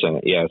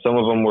 10%. Yeah. Some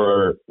of them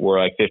were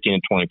like 15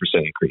 and 20%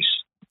 increase.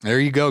 There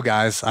you go,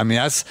 guys. I mean,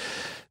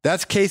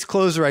 that's case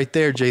closed right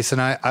there, Jason.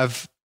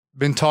 I've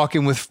been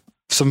talking with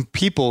some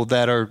people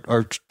that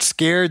are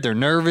scared, they're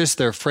nervous,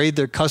 they're afraid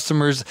their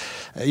customers.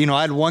 I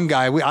had one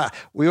guy, I thought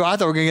we were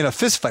going to get a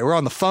fist fight. We're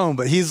on the phone,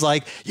 but he's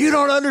like, "You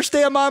don't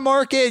understand my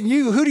market, and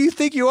who do you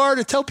think you are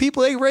to tell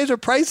people they can raise their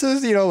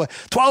prices,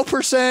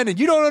 12%, and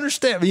you don't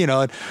understand,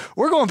 and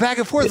we're going back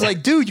and forth. It's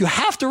like, dude, you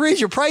have to raise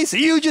your price.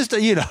 You just,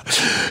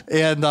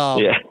 and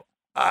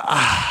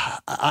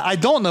I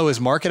don't know his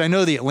market. I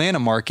know the Atlanta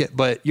market,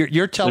 but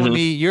you're telling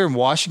me you're in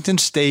Washington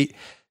State,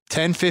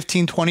 10,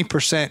 15,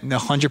 20% and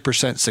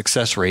 100%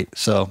 success rate.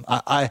 So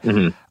I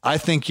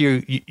think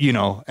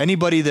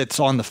anybody that's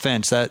on the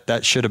fence,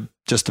 that should have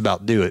just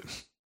about do it.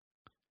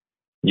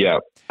 Yeah.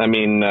 I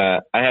mean,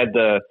 I had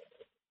the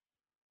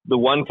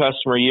one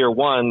customer year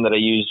one that I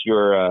used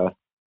your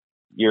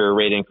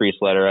rate increase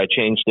letter. I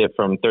changed it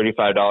from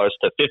 $35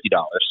 to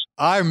 $50.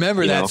 I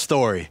remember that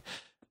story.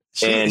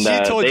 She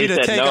told you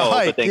to take a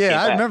hike.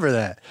 Yeah, I remember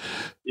that.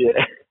 Yeah.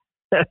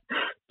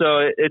 So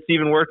it's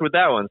even worked with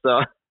that one.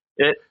 So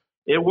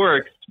it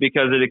works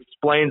because it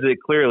explains it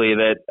clearly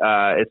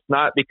that it's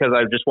not because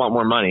I just want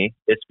more money.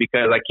 It's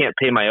because I can't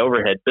pay my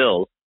overhead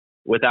bills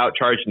without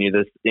charging you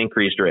this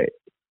increased rate.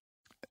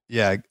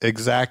 Yeah,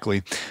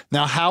 exactly.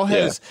 Now, how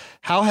has,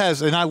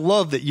 and I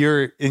love that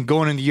you're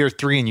going into year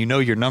 3 and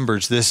your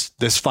numbers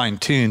this fine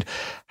tuned.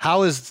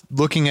 How is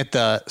looking at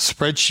the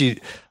spreadsheet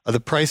of the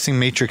pricing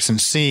matrix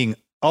and seeing,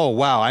 oh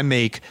wow, I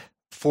make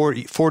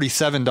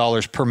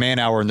 $47 per man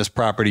hour in this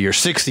property or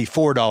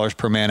 $64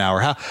 per man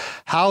hour.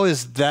 How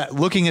is that,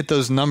 looking at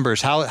those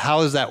numbers, how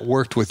has that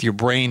worked with your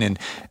brain and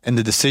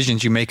the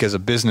decisions you make as a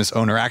business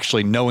owner,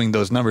 actually knowing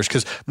those numbers?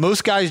 Because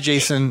most guys,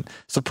 Jason,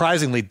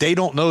 surprisingly, they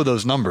don't know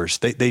those numbers.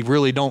 They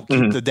really don't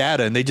keep the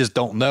data, and they just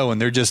don't know,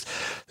 and they're just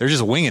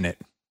winging it.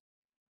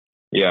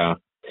 Yeah.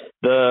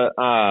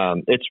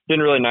 It's been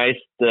really nice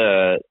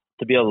to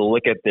be able to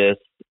look at this,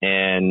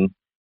 and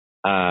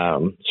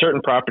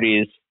certain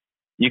properties,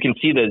 you can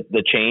see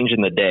the change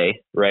in the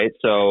day, right?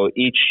 So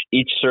each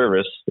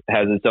service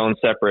has its own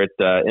separate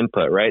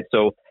input, right?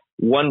 So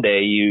one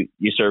day you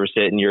service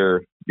it and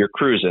you're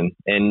cruising,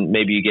 and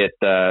maybe you get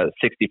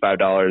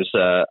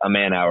 $65 a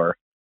man hour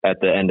at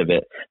the end of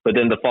it. But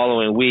then the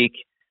following week,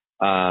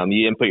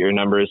 you input your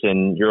numbers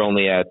and you're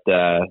only at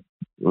 $50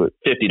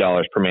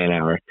 per man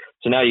hour.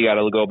 So now you got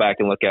to go back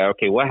and look at,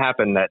 okay, what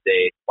happened that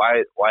day?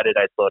 Why did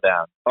I slow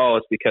down? Oh,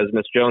 it's because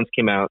Miss Jones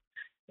came out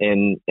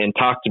and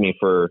talked to me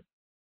for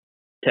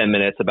 10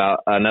 minutes about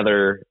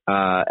another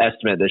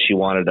estimate that she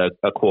wanted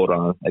a quote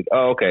on. Like,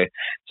 oh, okay.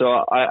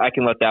 So I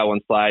can let that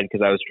one slide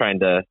because I was trying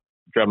to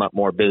drum up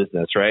more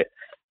business, right?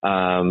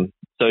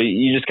 So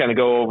you just kind of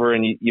go over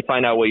and you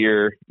find out what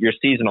your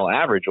seasonal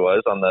average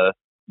was on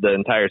the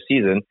entire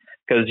season,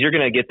 because you're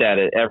going to get that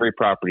at every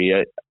property.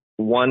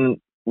 One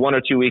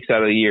or 2 weeks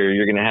out of the year,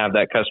 you're going to have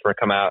that customer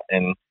come out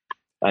and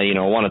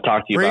want to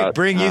talk to you about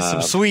bring you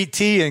some sweet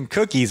tea and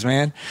cookies,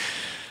 man.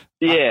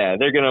 Yeah,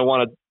 they're going to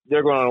want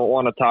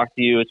to talk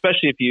to you,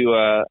 especially if you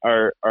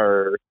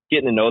are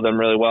getting to know them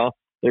really well.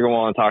 They're going to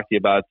want to talk to you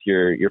about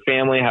your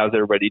family. How's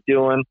everybody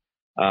doing?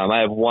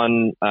 I have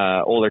one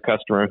older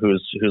customer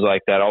who's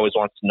like that, always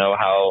wants to know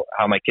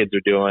how my kids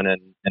are doing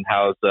and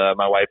how's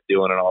my wife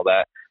doing and all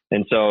that.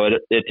 And so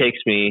it takes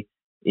me,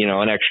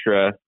 an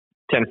extra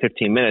 10,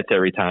 15 minutes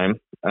every time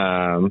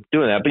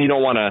doing that. But you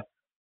don't want to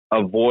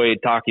avoid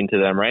talking to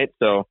them, right?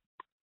 So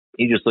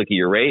you just look at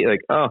your rate,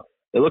 like, oh,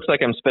 it looks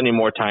like I'm spending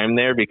more time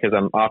there because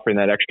I'm offering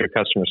that extra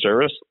customer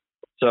service.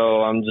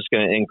 So I'm just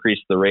going to increase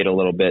the rate a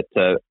little bit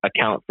to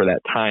account for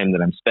that time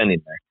that I'm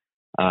spending there.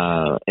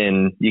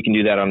 And you can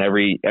do that on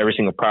every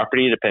single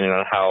property, depending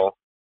on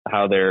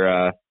how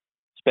they're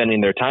spending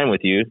their time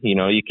with you.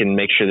 You can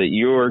make sure that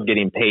you're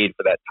getting paid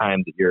for that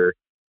time that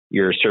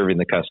you're serving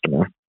the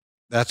customer.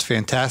 That's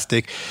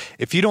fantastic.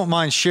 If you don't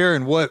mind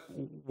sharing,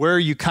 where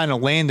you kind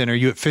of landing? Are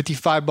you at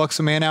 $55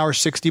 a man hour,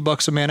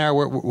 $60 a man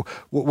hour?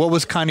 What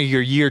was kind of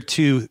your year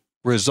 2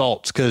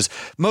 results? Because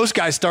most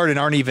guys starting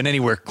aren't even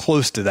anywhere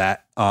close to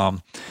that.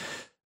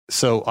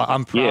 So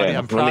I'm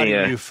proud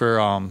of you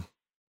for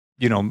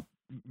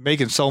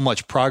making so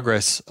much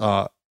progress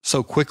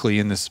so quickly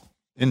in this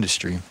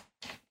industry.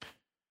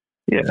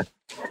 Yeah,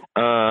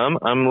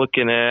 I'm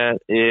looking at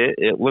it.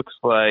 It looks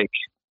like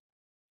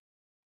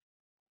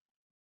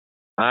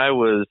I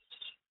was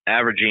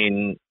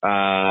averaging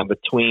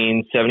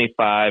between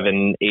 $75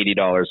 and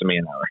 $80 a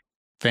man hour.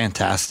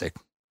 Fantastic.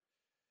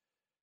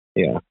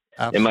 Yeah.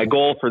 Absolutely. And my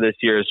goal for this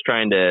year is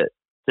trying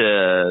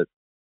to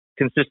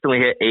consistently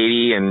hit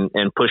 80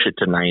 and push it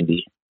to 90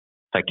 if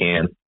I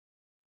can.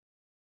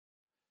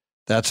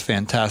 That's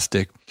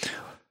fantastic.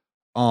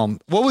 What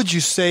would you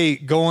say,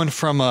 going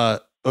from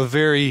a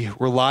very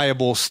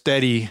reliable,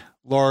 steady,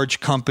 large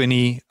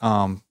company,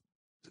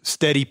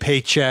 steady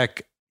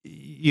paycheck,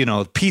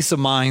 peace of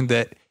mind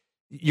that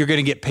you're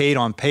going to get paid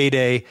on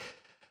payday,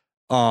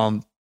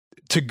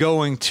 to to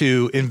going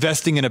to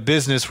investing in a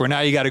business where now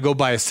you got to go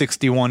buy a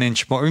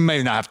 61-inch mower. You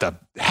may not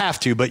have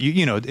to, but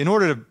you know, in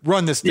order to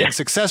run this thing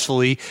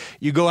successfully,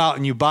 you go out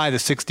and you buy the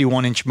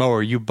 61-inch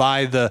mower, you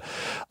buy the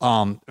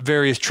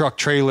various truck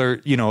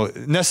trailer, you know,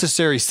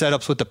 necessary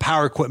setups with the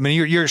power equipment.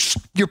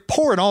 You're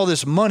pouring all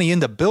this money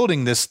into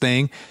building this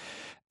thing.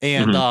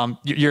 And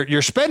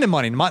you're spending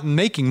money, not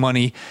making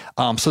money.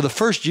 So the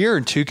first year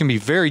or two can be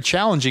very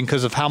challenging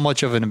because of how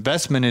much of an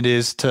investment it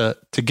is to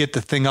get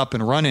the thing up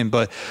and running.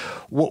 But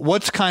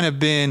what's kind of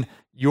been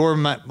your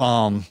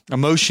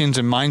emotions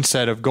and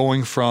mindset of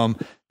going from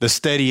the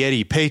steady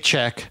Eddie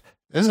paycheck?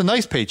 This is a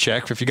nice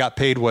paycheck if you got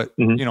paid what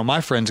you know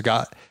my friends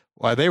got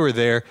while they were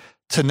there,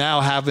 to now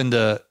having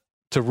to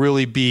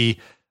really be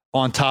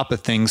on top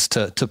of things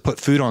to put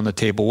food on the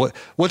table.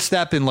 What's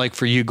that been like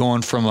for you,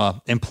 going from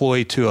a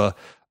employee to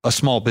a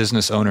small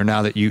business owner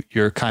now that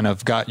you're kind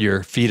of got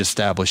your feet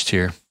established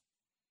here?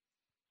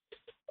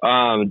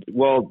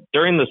 Well,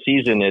 during the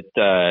season, it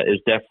is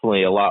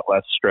definitely a lot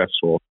less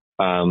stressful.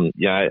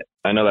 Yeah,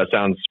 I know that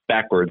sounds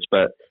backwards,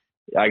 but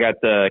I got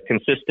the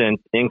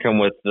consistent income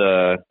with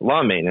the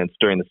lawn maintenance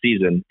during the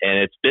season, and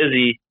it's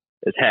busy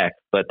as heck,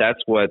 but that's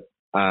what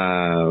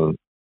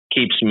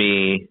keeps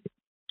me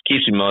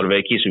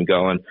motivated, keeps me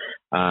going,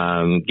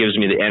 gives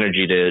me the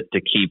energy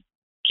to keep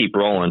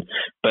rolling.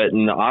 But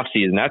in the off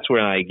season, that's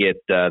when I get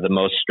the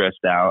most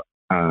stressed out,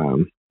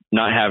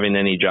 not having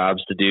any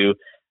jobs to do,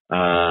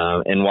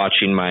 and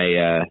watching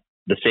my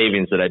the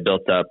savings that I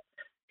built up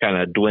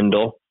kind of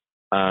dwindle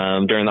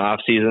during the off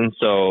season.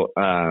 So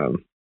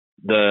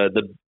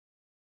the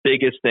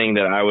biggest thing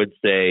that I would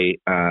say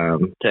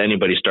to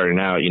anybody starting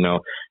out, you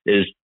know,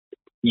 is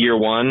year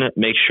one,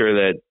 make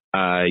sure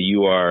that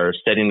you are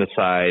setting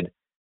aside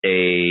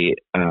a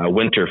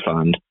winter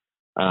fund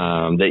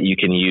that you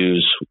can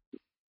use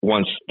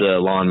once the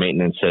lawn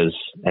maintenance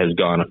has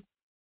gone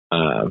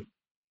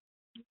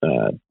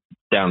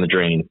down the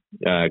drain,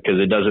 because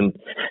it doesn't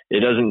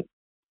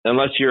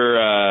unless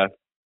you're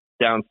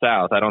down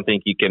south. I don't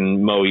think you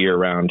can mow year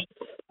round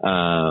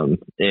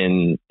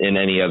in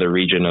any other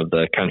region of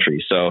the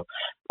country. So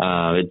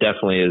it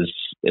definitely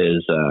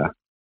is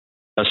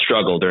a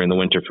struggle during the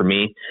winter for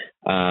me,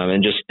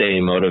 and just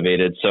staying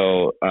motivated.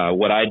 So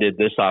what I did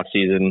this off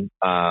season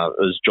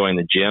was join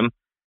the gym,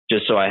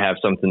 just so I have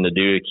something to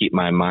do to keep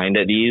my mind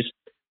at ease.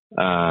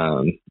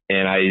 And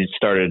I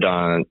started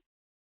on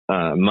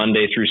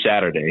Monday through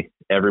Saturday,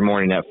 every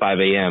morning at 5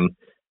 a.m.,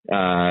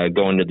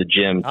 going to the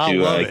gym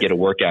to get a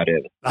workout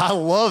in. I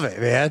love it,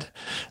 man.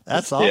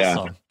 That's awesome.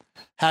 Yeah.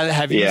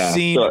 Have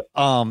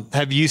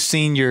you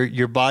seen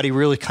your body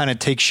really kind of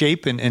take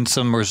shape and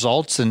some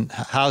results, and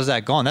how's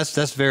that gone?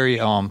 That's very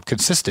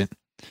consistent.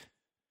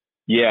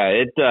 Yeah,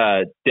 it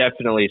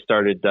definitely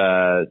started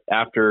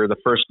after the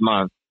first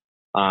month.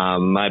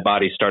 My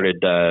body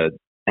started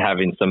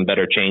having some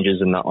better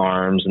changes in the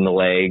arms and the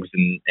legs,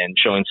 and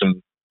showing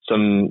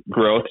some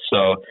growth.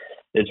 So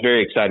it's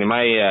very exciting.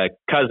 My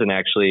cousin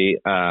actually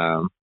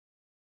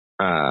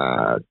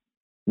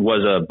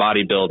was a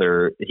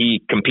bodybuilder.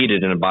 He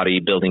competed in a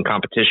bodybuilding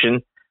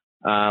competition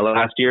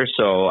last year.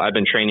 So I've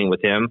been training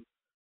with him.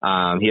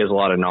 He has a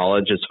lot of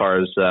knowledge as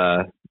far as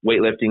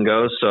weightlifting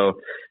goes.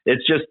 So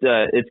it's just,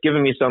 it's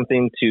given me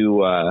something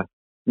to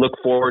look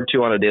forward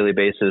to on a daily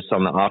basis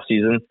on the off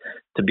season,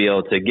 to be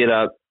able to get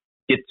up,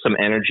 get some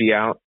energy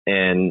out,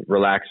 and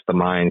relax the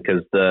mind.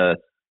 Cause the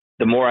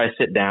more I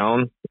sit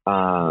down,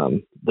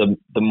 the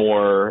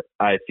more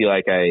I feel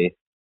like I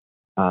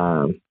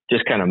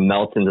just kind of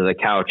melt into the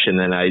couch, and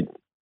then I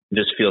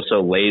just feel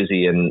so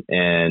lazy and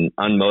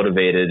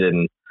unmotivated,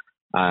 and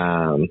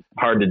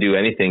hard to do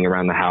anything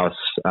around the house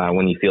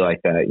when you feel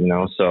like that, you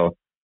know? So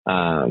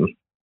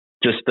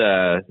just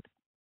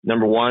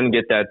number one,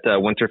 get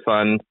that winter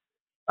fund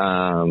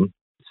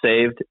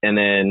saved, and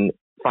then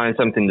find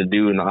something to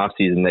do in the off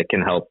season that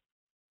can help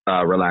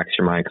relax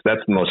your mind, because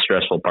that's the most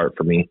stressful part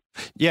for me.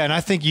 Yeah, and I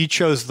think you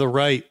chose the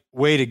right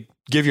way to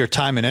give your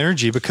time and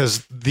energy,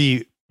 because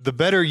the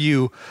better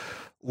you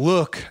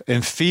look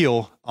and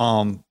feel,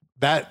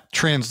 that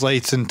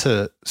translates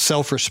into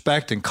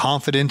self-respect and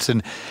confidence.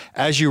 And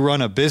as you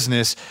run a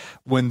business,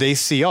 when they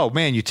see, oh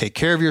man, you take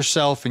care of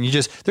yourself, and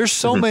there's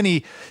so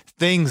many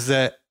things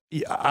that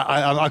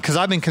because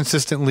I've been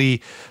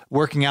consistently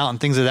working out and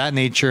things of that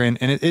nature, and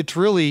it's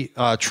really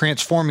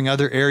transforming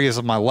other areas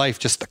of my life.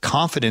 Just the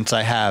confidence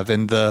I have,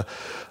 and the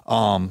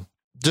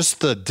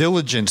just the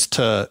diligence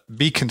to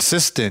be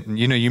consistent. And,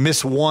 you know, you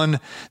miss one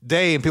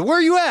day and people, where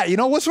are you at? You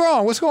know, what's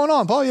wrong? What's going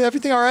on, Paul? Yeah,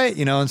 everything all right?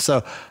 You know? And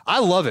so I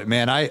love it,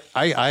 man. I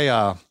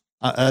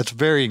that's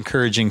very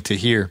encouraging to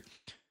hear.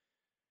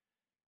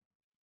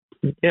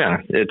 Yeah,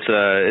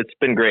 it's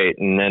been great.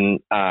 And then,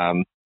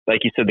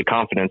 like you said, the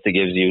confidence it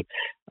gives you,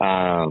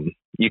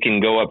 you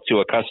can go up to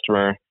a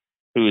customer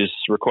who's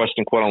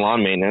requesting quote on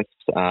lawn maintenance,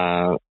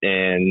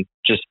 and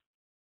just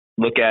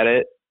look at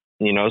it,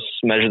 you know,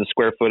 measure the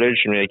square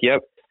footage, and be like,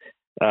 yep,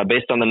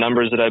 based on the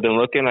numbers that I've been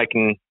looking, I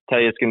can tell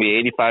you it's going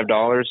to be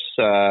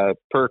 $85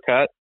 per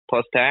cut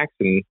plus tax,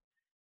 and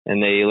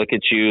and they look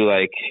at you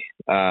like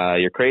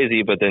you're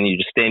crazy, but then you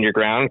just stand your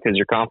ground because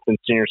you're confident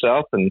in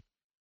yourself, and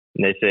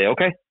they say,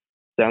 okay,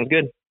 sounds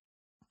good.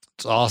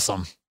 It's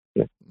awesome.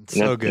 It's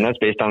so good. And that's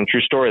based on a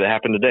true story that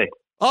happened today.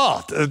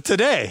 Oh,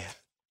 today.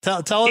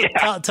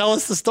 Tell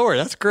us the story.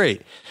 That's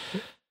great.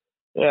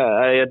 Yeah,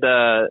 I had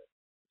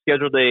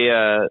scheduled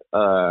a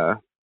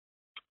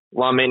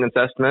lawn maintenance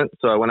estimate,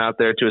 so I went out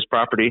there to his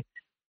property,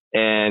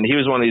 and he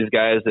was one of these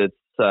guys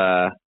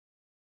that's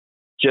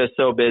just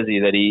so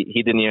busy that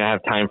he didn't even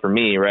have time for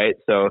me, right?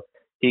 So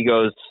he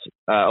goes,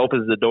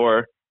 opens the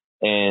door,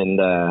 and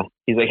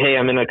he's like, hey,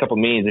 I'm in a couple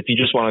meetings. If you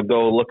just want to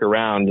go look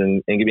around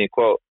and give me a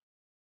quote.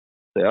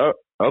 I say, oh,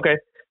 okay.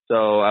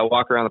 So I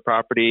walk around the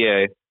property.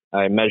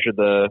 I measured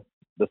the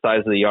size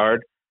of the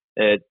yard.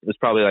 It was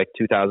probably like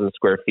 2,000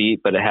 square feet,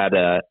 but it had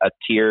a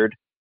tiered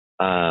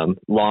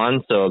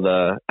lawn. So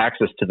the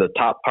access to the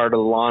top part of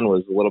the lawn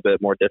was a little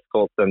bit more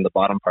difficult than the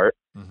bottom part.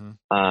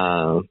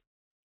 Mm-hmm.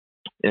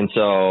 And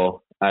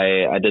so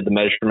I did the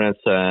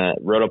measurements,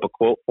 wrote up a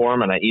quote for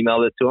him, and I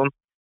emailed it to him.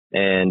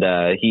 And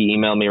he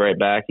emailed me right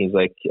back. He's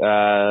like,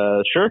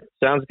 sure,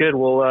 sounds good.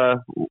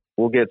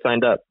 We'll get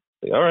signed up.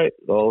 Like, all right,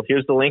 well,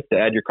 here's the link to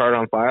add your card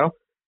on file,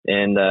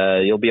 and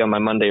you'll be on my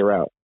Monday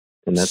route.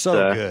 And that's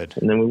so good.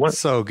 And then we went.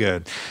 So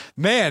good,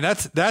 man.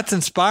 That's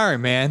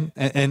inspiring, man.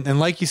 And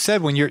like you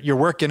said, when you're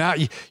working out,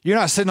 you're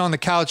not sitting on the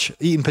couch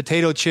eating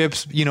potato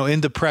chips, in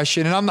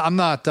depression. And I'm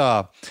not.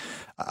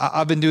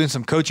 I've been doing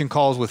some coaching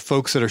calls with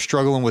folks that are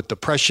struggling with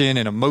depression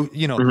and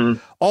mm-hmm.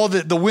 all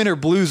the winter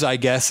blues, I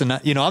guess. And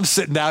I'm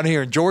sitting down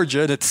here in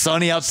Georgia and it's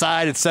sunny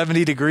outside, it's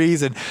 70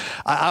 degrees, and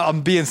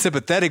I'm being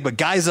sympathetic. But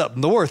guys up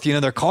north,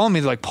 they're calling me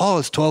like, Paul,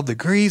 it's 12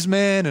 degrees,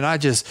 man. And I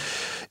just,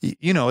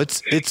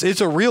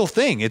 it's a real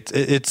thing.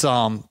 It's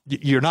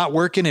you're not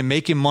working and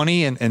making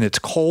money, and it's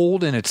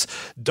cold and it's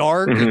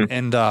dark, mm-hmm.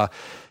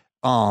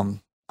 and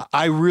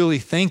I really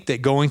think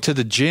that going to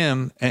the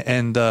gym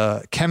and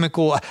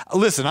chemical,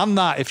 listen, I'm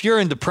not, if you're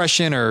in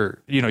depression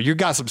or, you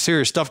got some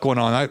serious stuff going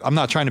on, I'm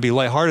not trying to be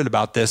lighthearted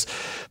about this,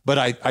 but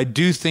I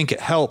do think it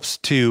helps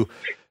to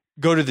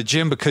go to the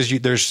gym because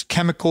there's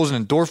chemicals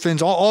and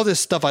endorphins, all this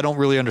stuff I don't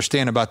really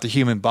understand about the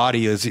human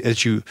body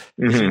as you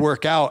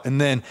work out. And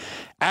then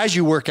as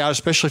you work out,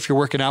 especially if you're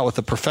working out with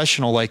a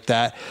professional like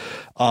that,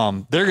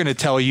 they're going to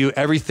tell you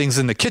everything's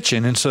in the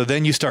kitchen. And so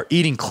then you start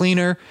eating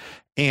cleaner.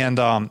 And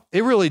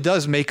it really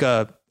does make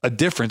a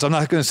difference. I'm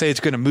not going to say it's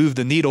going to move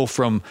the needle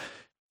from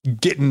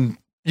getting,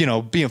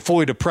 being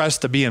fully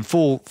depressed to being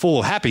full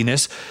of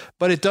happiness,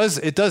 but it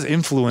does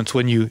influence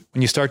when you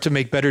start to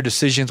make better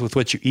decisions with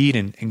what you eat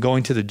and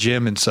going to the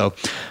gym. And so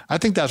I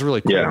think that's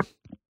really cool. Yeah.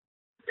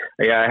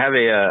 I have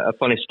a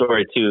funny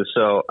story too.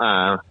 So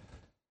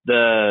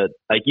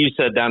like you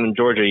said, down in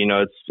Georgia,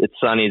 it's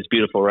sunny, it's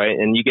beautiful, right?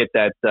 And you get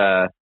that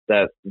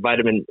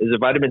vitamin, is it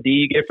vitamin D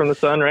you get from the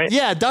sun, right?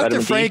 Yeah.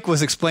 Dr. Frank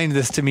was explaining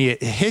this to me.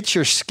 It hits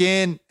your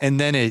skin and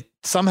then it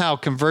somehow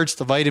converts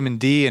to vitamin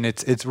D, and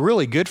it's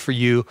really good for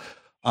you.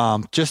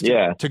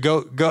 To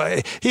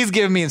go, he's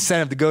giving me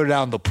incentive to go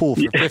down the pool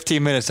for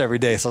 15 minutes every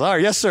day. So, all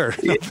right, yes, sir.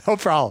 No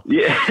problem.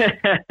 Yeah.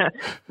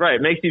 Right.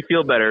 Makes you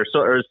feel better. So,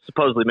 or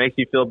supposedly makes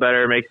you feel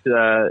better, makes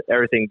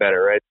everything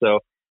better. Right. So,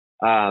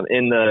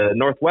 in the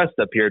Northwest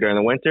up here during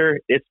the winter,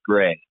 it's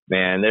gray,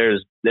 man.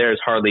 There's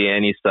hardly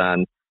any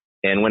sun.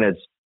 And when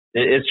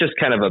it's just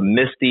kind of a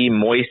misty,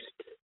 moist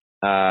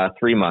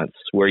 3 months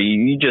where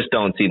you just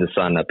don't see the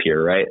sun up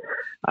here, right?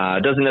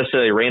 It doesn't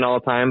necessarily rain all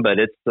the time, but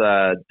it's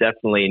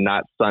definitely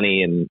not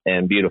sunny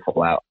and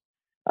beautiful out.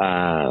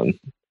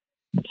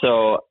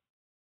 So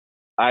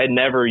I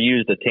never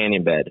used a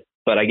tanning bed,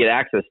 but I get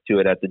access to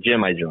it at the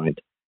gym I joined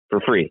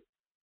for free.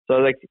 So I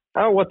was like,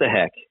 oh, what the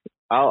heck?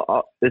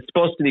 It's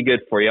supposed to be good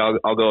for you.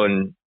 I'll go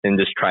and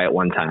just try it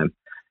one time.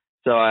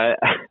 So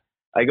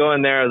I go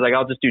in there. I was like,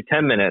 I'll just do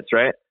 10 minutes,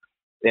 right?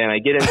 And I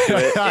get into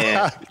it,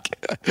 and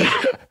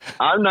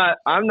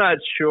I'm not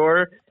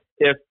sure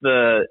if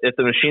the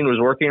machine was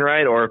working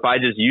right or if I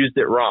just used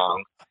it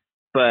wrong.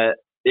 But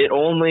it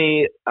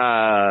only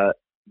got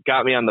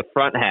me on the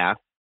front half.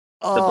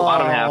 The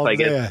bottom half, I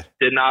guess,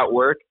 did not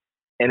work,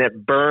 and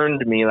it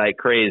burned me like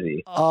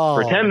crazy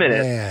for 10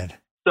 minutes. Man.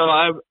 So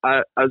I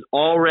was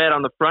all red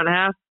on the front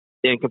half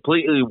and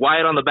completely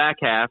white on the back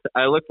half.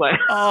 I looked like,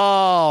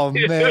 oh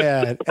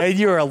man. And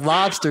you're a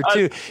lobster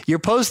too. You're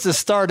supposed to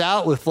start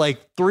out with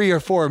like 3 or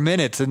 4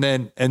 minutes and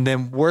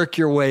then work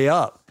your way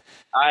up.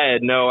 I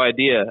had no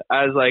idea.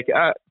 I was like,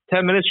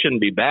 10 minutes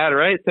shouldn't be bad,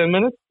 right? 10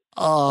 minutes.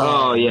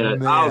 Oh yeah.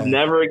 Man. I'm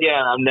never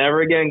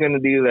again going to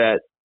do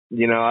that.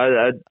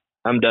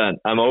 I'm done.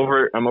 I'm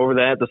over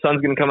that. The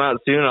sun's going to come out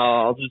soon.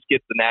 I'll just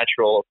get the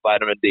natural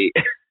vitamin D.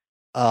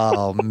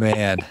 Oh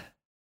man.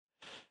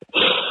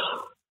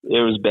 It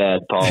was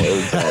bad, Paul. It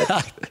was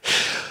bad.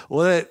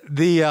 Well,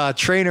 the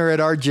trainer at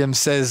our gym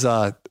says,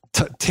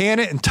 tan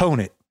it and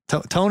tone it.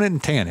 Tone it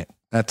and tan it.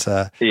 That's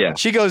yeah.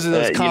 She goes to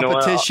those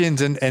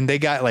competitions and they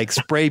got like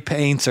spray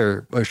paints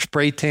or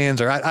spray tans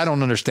or I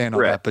don't understand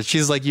all that, but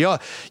she's like, you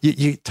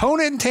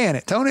tone it and tan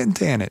it, tone it and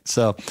tan it.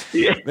 So,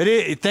 yeah. But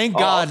thank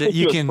God that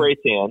you can,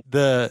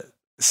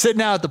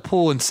 sitting out at the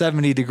pool in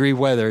 70-degree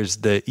weather is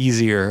the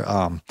easier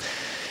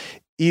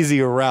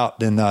route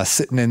than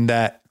sitting in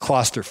that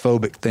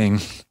claustrophobic thing.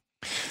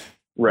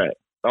 Right.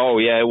 Oh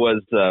yeah, it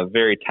was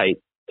very tight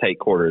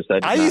quarters.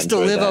 I used to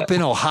live up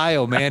in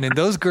Ohio, man, and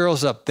those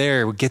girls up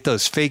there would get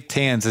those fake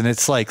tans, and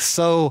it's like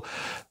so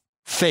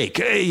fake.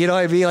 You know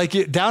what I mean?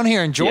 Like down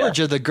here in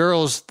Georgia, the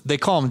girls, they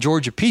call them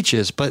Georgia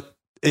peaches, but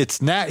it's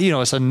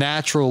it's a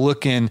natural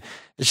looking.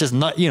 It's just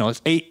not,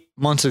 it's 8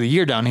 months of the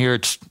year down here.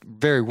 It's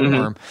very warm.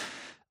 Mm-hmm.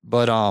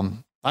 But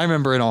I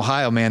remember in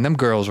Ohio, man, them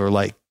girls were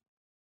like,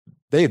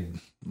 they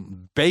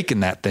baking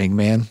that thing,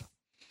 man.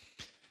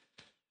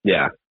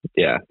 Yeah.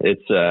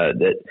 It's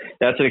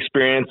that's an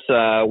experience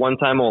one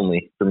time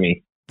only for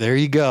me. There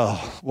you go.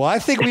 Well, I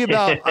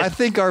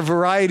think our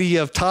variety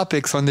of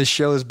topics on this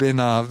show has been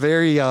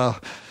very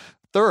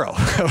thorough,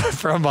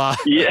 from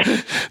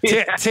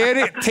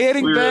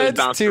tanning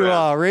beds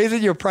to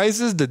raising your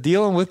prices to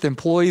dealing with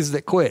employees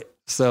that quit.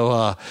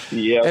 So,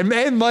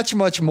 and much,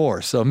 much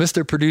more. So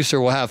Mr. Producer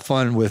will have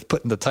fun with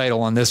putting the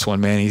title on this one,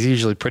 man. He's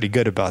usually pretty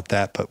good about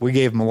that, but we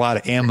gave him a lot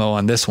of ammo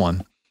on this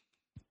one.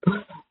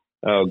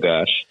 Oh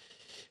gosh.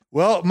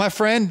 Well, my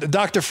friend,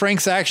 Dr.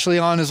 Frank's actually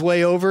on his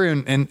way over,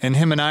 and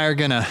him and I are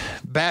going to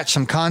batch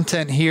some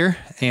content here.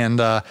 And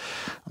I'm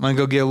going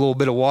to go get a little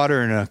bit of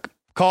water and a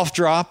cough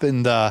drop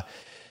and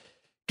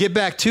get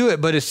back to it.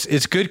 But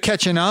it's good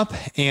catching up.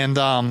 And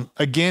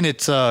again,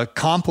 it's a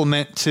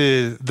compliment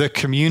to the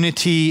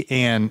community.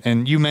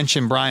 And you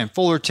mentioned Brian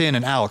Fullerton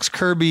and Alex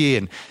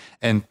Kirby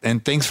and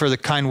thanks for the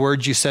kind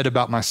words you said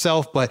about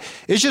myself. But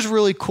it's just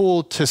really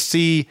cool to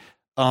see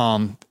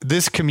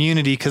this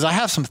community, because I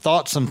have some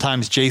thoughts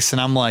sometimes, Jason.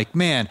 I'm like,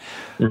 man,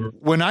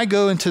 when I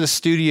go into the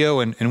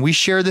studio and we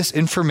share this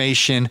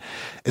information,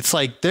 it's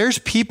like there's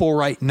people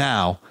right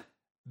now,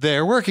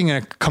 they're working in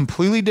a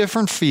completely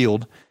different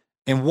field,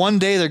 and one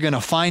day they're going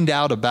to find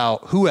out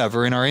about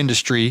whoever in our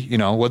industry,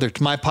 whether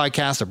it's my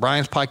podcast or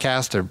Brian's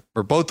podcast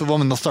or both of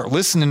them, and they'll start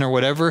listening or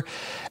whatever.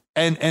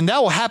 And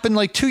that will happen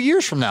like 2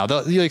 years from now.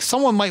 Like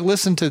someone might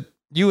listen to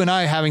you and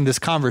I having this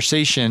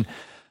conversation,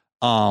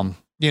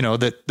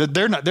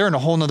 that they're in a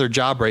whole nother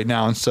job right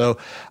now. And so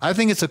I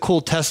think it's a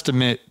cool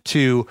testament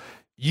to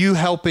you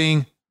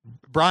helping,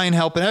 Brian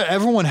helping,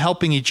 everyone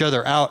helping each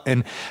other out.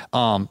 And,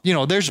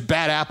 there's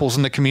bad apples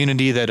in the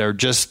community that are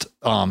just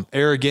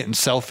arrogant and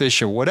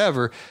selfish or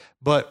whatever.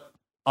 But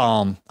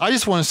I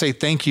just want to say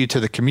thank you to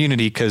the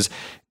community, because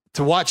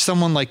to watch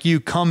someone like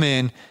you come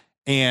in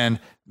and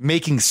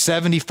making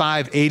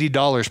 $75,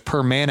 $80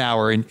 per man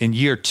hour in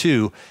year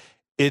two,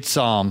 it's,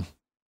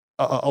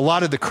 a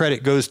lot of the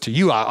credit goes to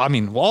you. I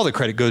mean, all the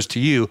credit goes to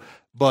you,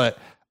 but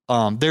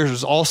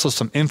there's also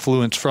some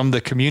influence from the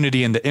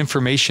community and the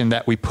information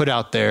that we put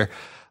out there.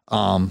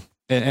 And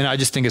I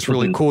just think it's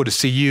really cool to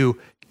see you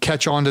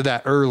catch on to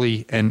that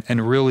early and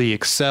really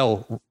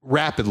excel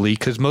rapidly,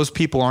 because most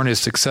people aren't as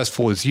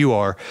successful as you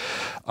are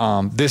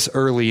this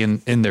early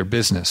in their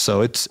business.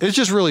 So it's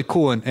just really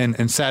cool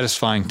and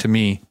satisfying to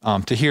me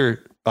to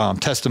hear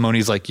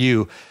testimonies like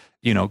you,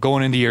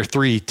 going into year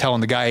 3,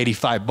 telling the guy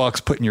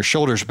 $85, putting your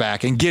shoulders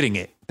back and getting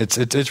it.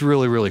 It's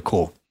really, really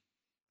cool.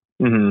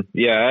 Mm-hmm.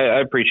 Yeah,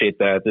 I appreciate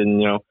that.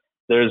 And,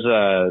 there's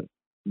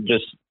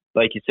just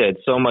like you said,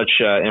 so much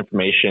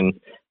information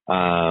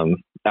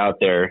out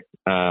there,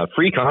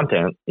 free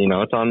content,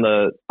 it's on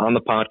the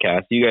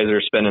podcast. You guys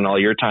are spending all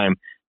your time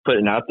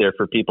putting out there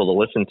for people to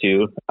listen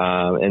to,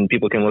 and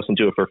people can listen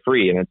to it for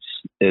free. And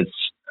it's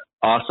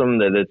awesome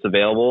that it's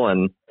available.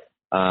 And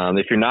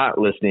if you're not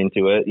listening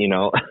to it,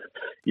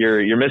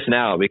 you're missing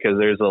out, because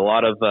there's a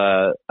lot of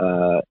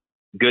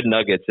good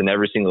nuggets in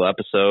every single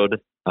episode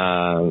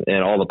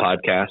and all the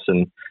podcasts,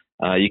 and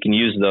you can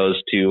use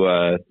those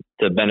to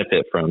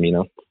benefit from.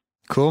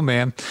 Cool,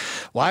 man.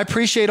 Well, I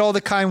appreciate all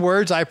the kind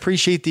words. I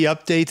appreciate the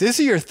updates. This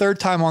is your 3rd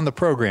time on the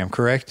program,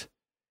 correct?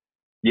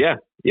 Yeah.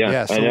 So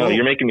I know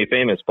you're making me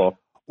famous, Paul.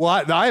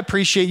 Well, I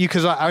appreciate you,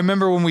 because I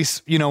remember when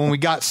we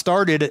got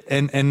started,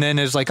 and then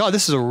it's like, oh,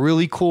 this is a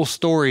really cool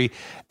story.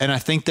 And I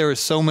think there is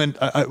so many,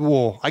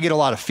 I get a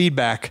lot of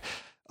feedback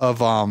of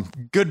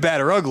good,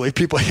 bad, or ugly.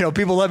 People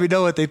let me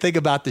know what they think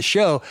about the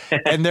show.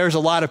 And there's a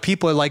lot of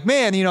people like,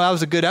 man, that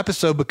was a good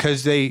episode,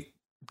 because they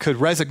could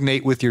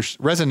resonate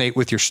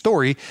with your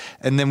story.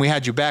 And then we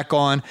had you back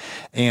on,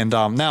 and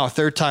now a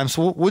 3rd time.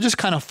 So we'll just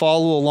kind of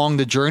follow along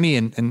the journey,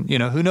 and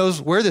who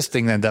knows where this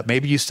thing ends up.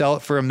 Maybe you sell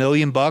it for $1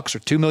 million or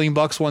 $2 million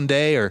one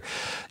day, or,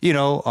 who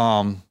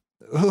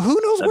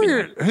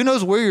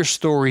knows where your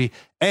story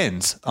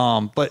ends.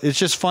 But it's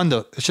just fun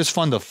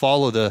to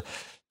follow the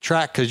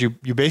track, because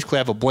you basically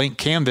have a blank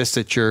canvas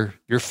that you're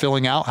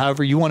filling out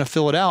however you want to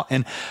fill it out.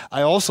 And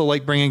I also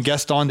like bringing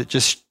guests on that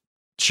just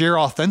share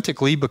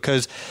authentically,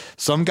 because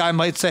some guy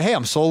might say, hey,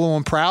 I'm solo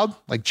and proud,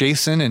 like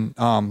Jason, and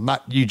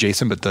not you,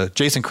 Jason, but the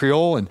Jason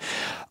Creole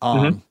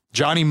and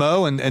Johnny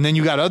Moe. And then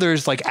you got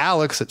others like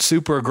Alex that's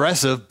super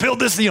aggressive, build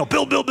this,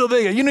 build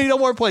big, you don't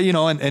want to play,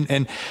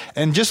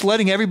 and just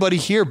letting everybody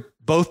hear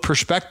both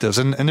perspectives,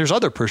 and there's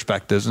other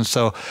perspectives. And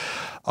so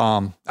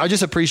I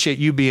just appreciate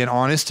you being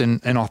honest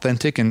and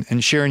authentic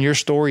and sharing your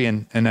story.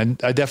 And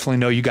I definitely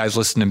know you guys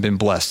listening have been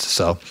blessed.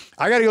 So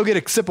I got to go get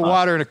a sip of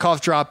water and a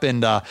cough drop.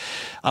 And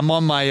I'm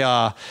on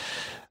my,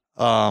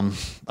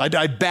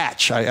 I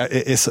batch.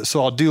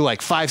 So I'll do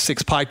like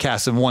 5-6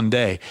 podcasts in one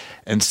day.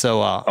 And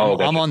so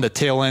I'm on the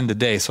tail end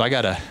today. So I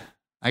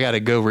gotta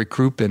go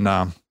recruit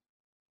and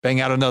bang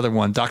out another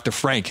one. Dr.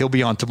 Frank, he'll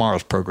be on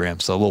tomorrow's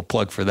program. So a little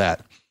plug for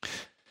that.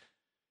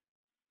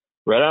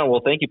 Right on.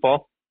 Well, thank you,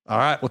 Paul. All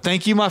right. Well,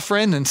 thank you, my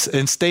friend, and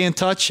stay in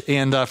touch.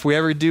 And if we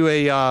ever do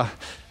a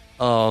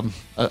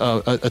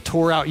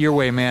tour out your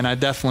way, man, I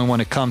definitely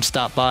want to come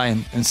stop by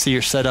and see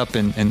your setup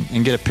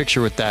and get a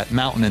picture with that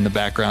mountain in the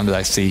background that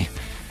I see.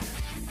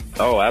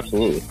 Oh,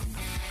 absolutely.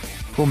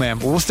 Cool, man.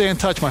 Well, we'll stay in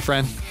touch, my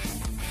friend.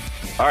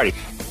 All righty.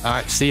 All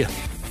right. See ya.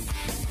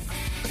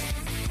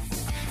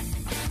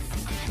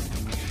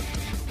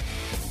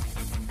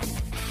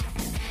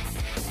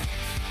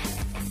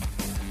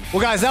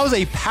 Well, guys, that was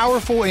a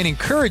powerful and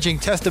encouraging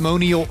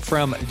testimonial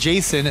from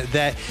Jason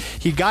that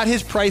he got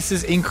his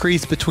prices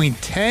increased between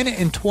 10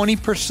 and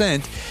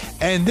 20%.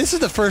 And this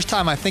is the first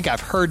time I think I've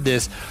heard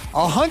this.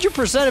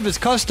 100% of his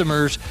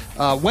customers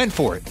went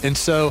for it. And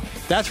so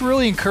that's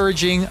really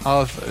encouraging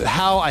of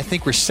how I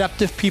think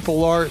receptive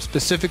people are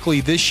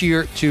specifically this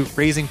year to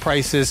raising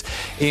prices,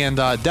 and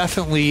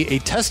definitely a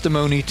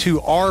testimony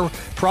to our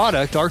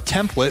product, our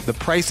template, the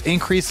price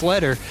increase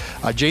letter.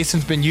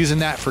 Jason's been using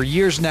that for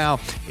years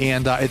now,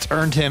 and it's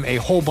earned him a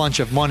whole bunch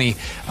of money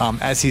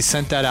as he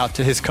sent that out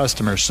to his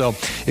customers. So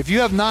if you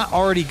have not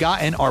already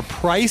gotten our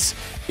price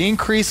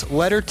increase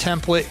letter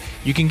template,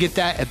 you can get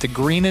that at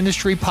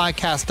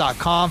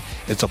thegreenindustrypodcast.com.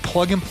 It's a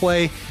plug and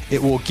play.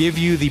 It will give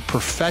you the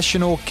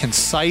professional,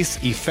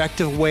 concise,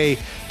 effective way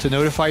to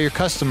notify your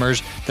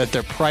customers that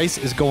their price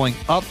is going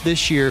up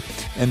this year.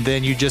 And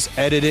then you just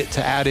edit it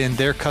to add in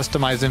their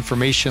customized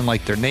information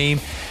like their name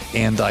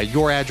and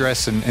your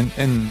address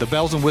and the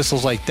bells and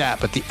whistles like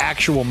that. But the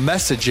actual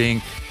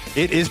messaging,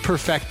 it is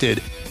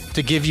perfected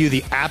to give you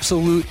the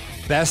absolute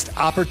best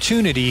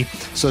opportunity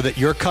so that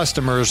your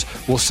customers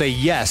will say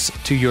yes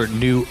to your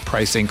new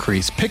price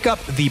increase. Pick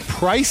up the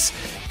price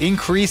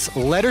increase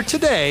letter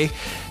today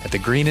at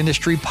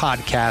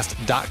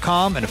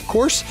thegreenindustrypodcast.com. And of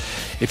course,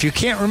 if you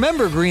can't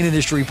remember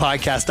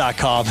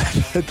greenindustrypodcast.com,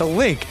 the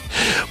link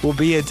will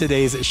be in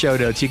today's show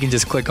notes. You can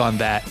just click on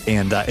that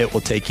and it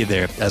will take you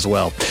there as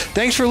well.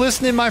 Thanks for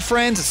listening, my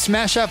friends.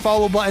 Smash that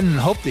follow button and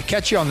hope to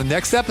catch you on the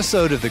next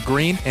episode of the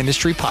Green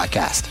Industry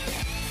Podcast.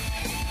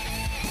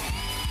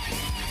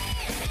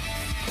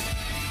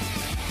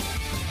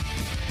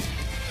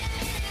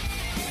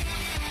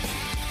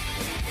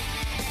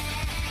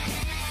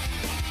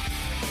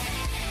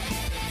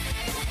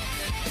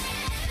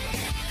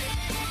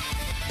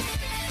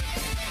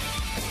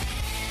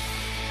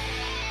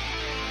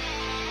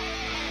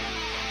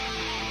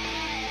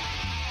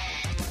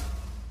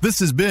 This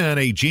has been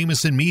a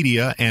Jameson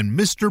Media and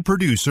Mr.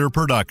 Producer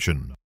production.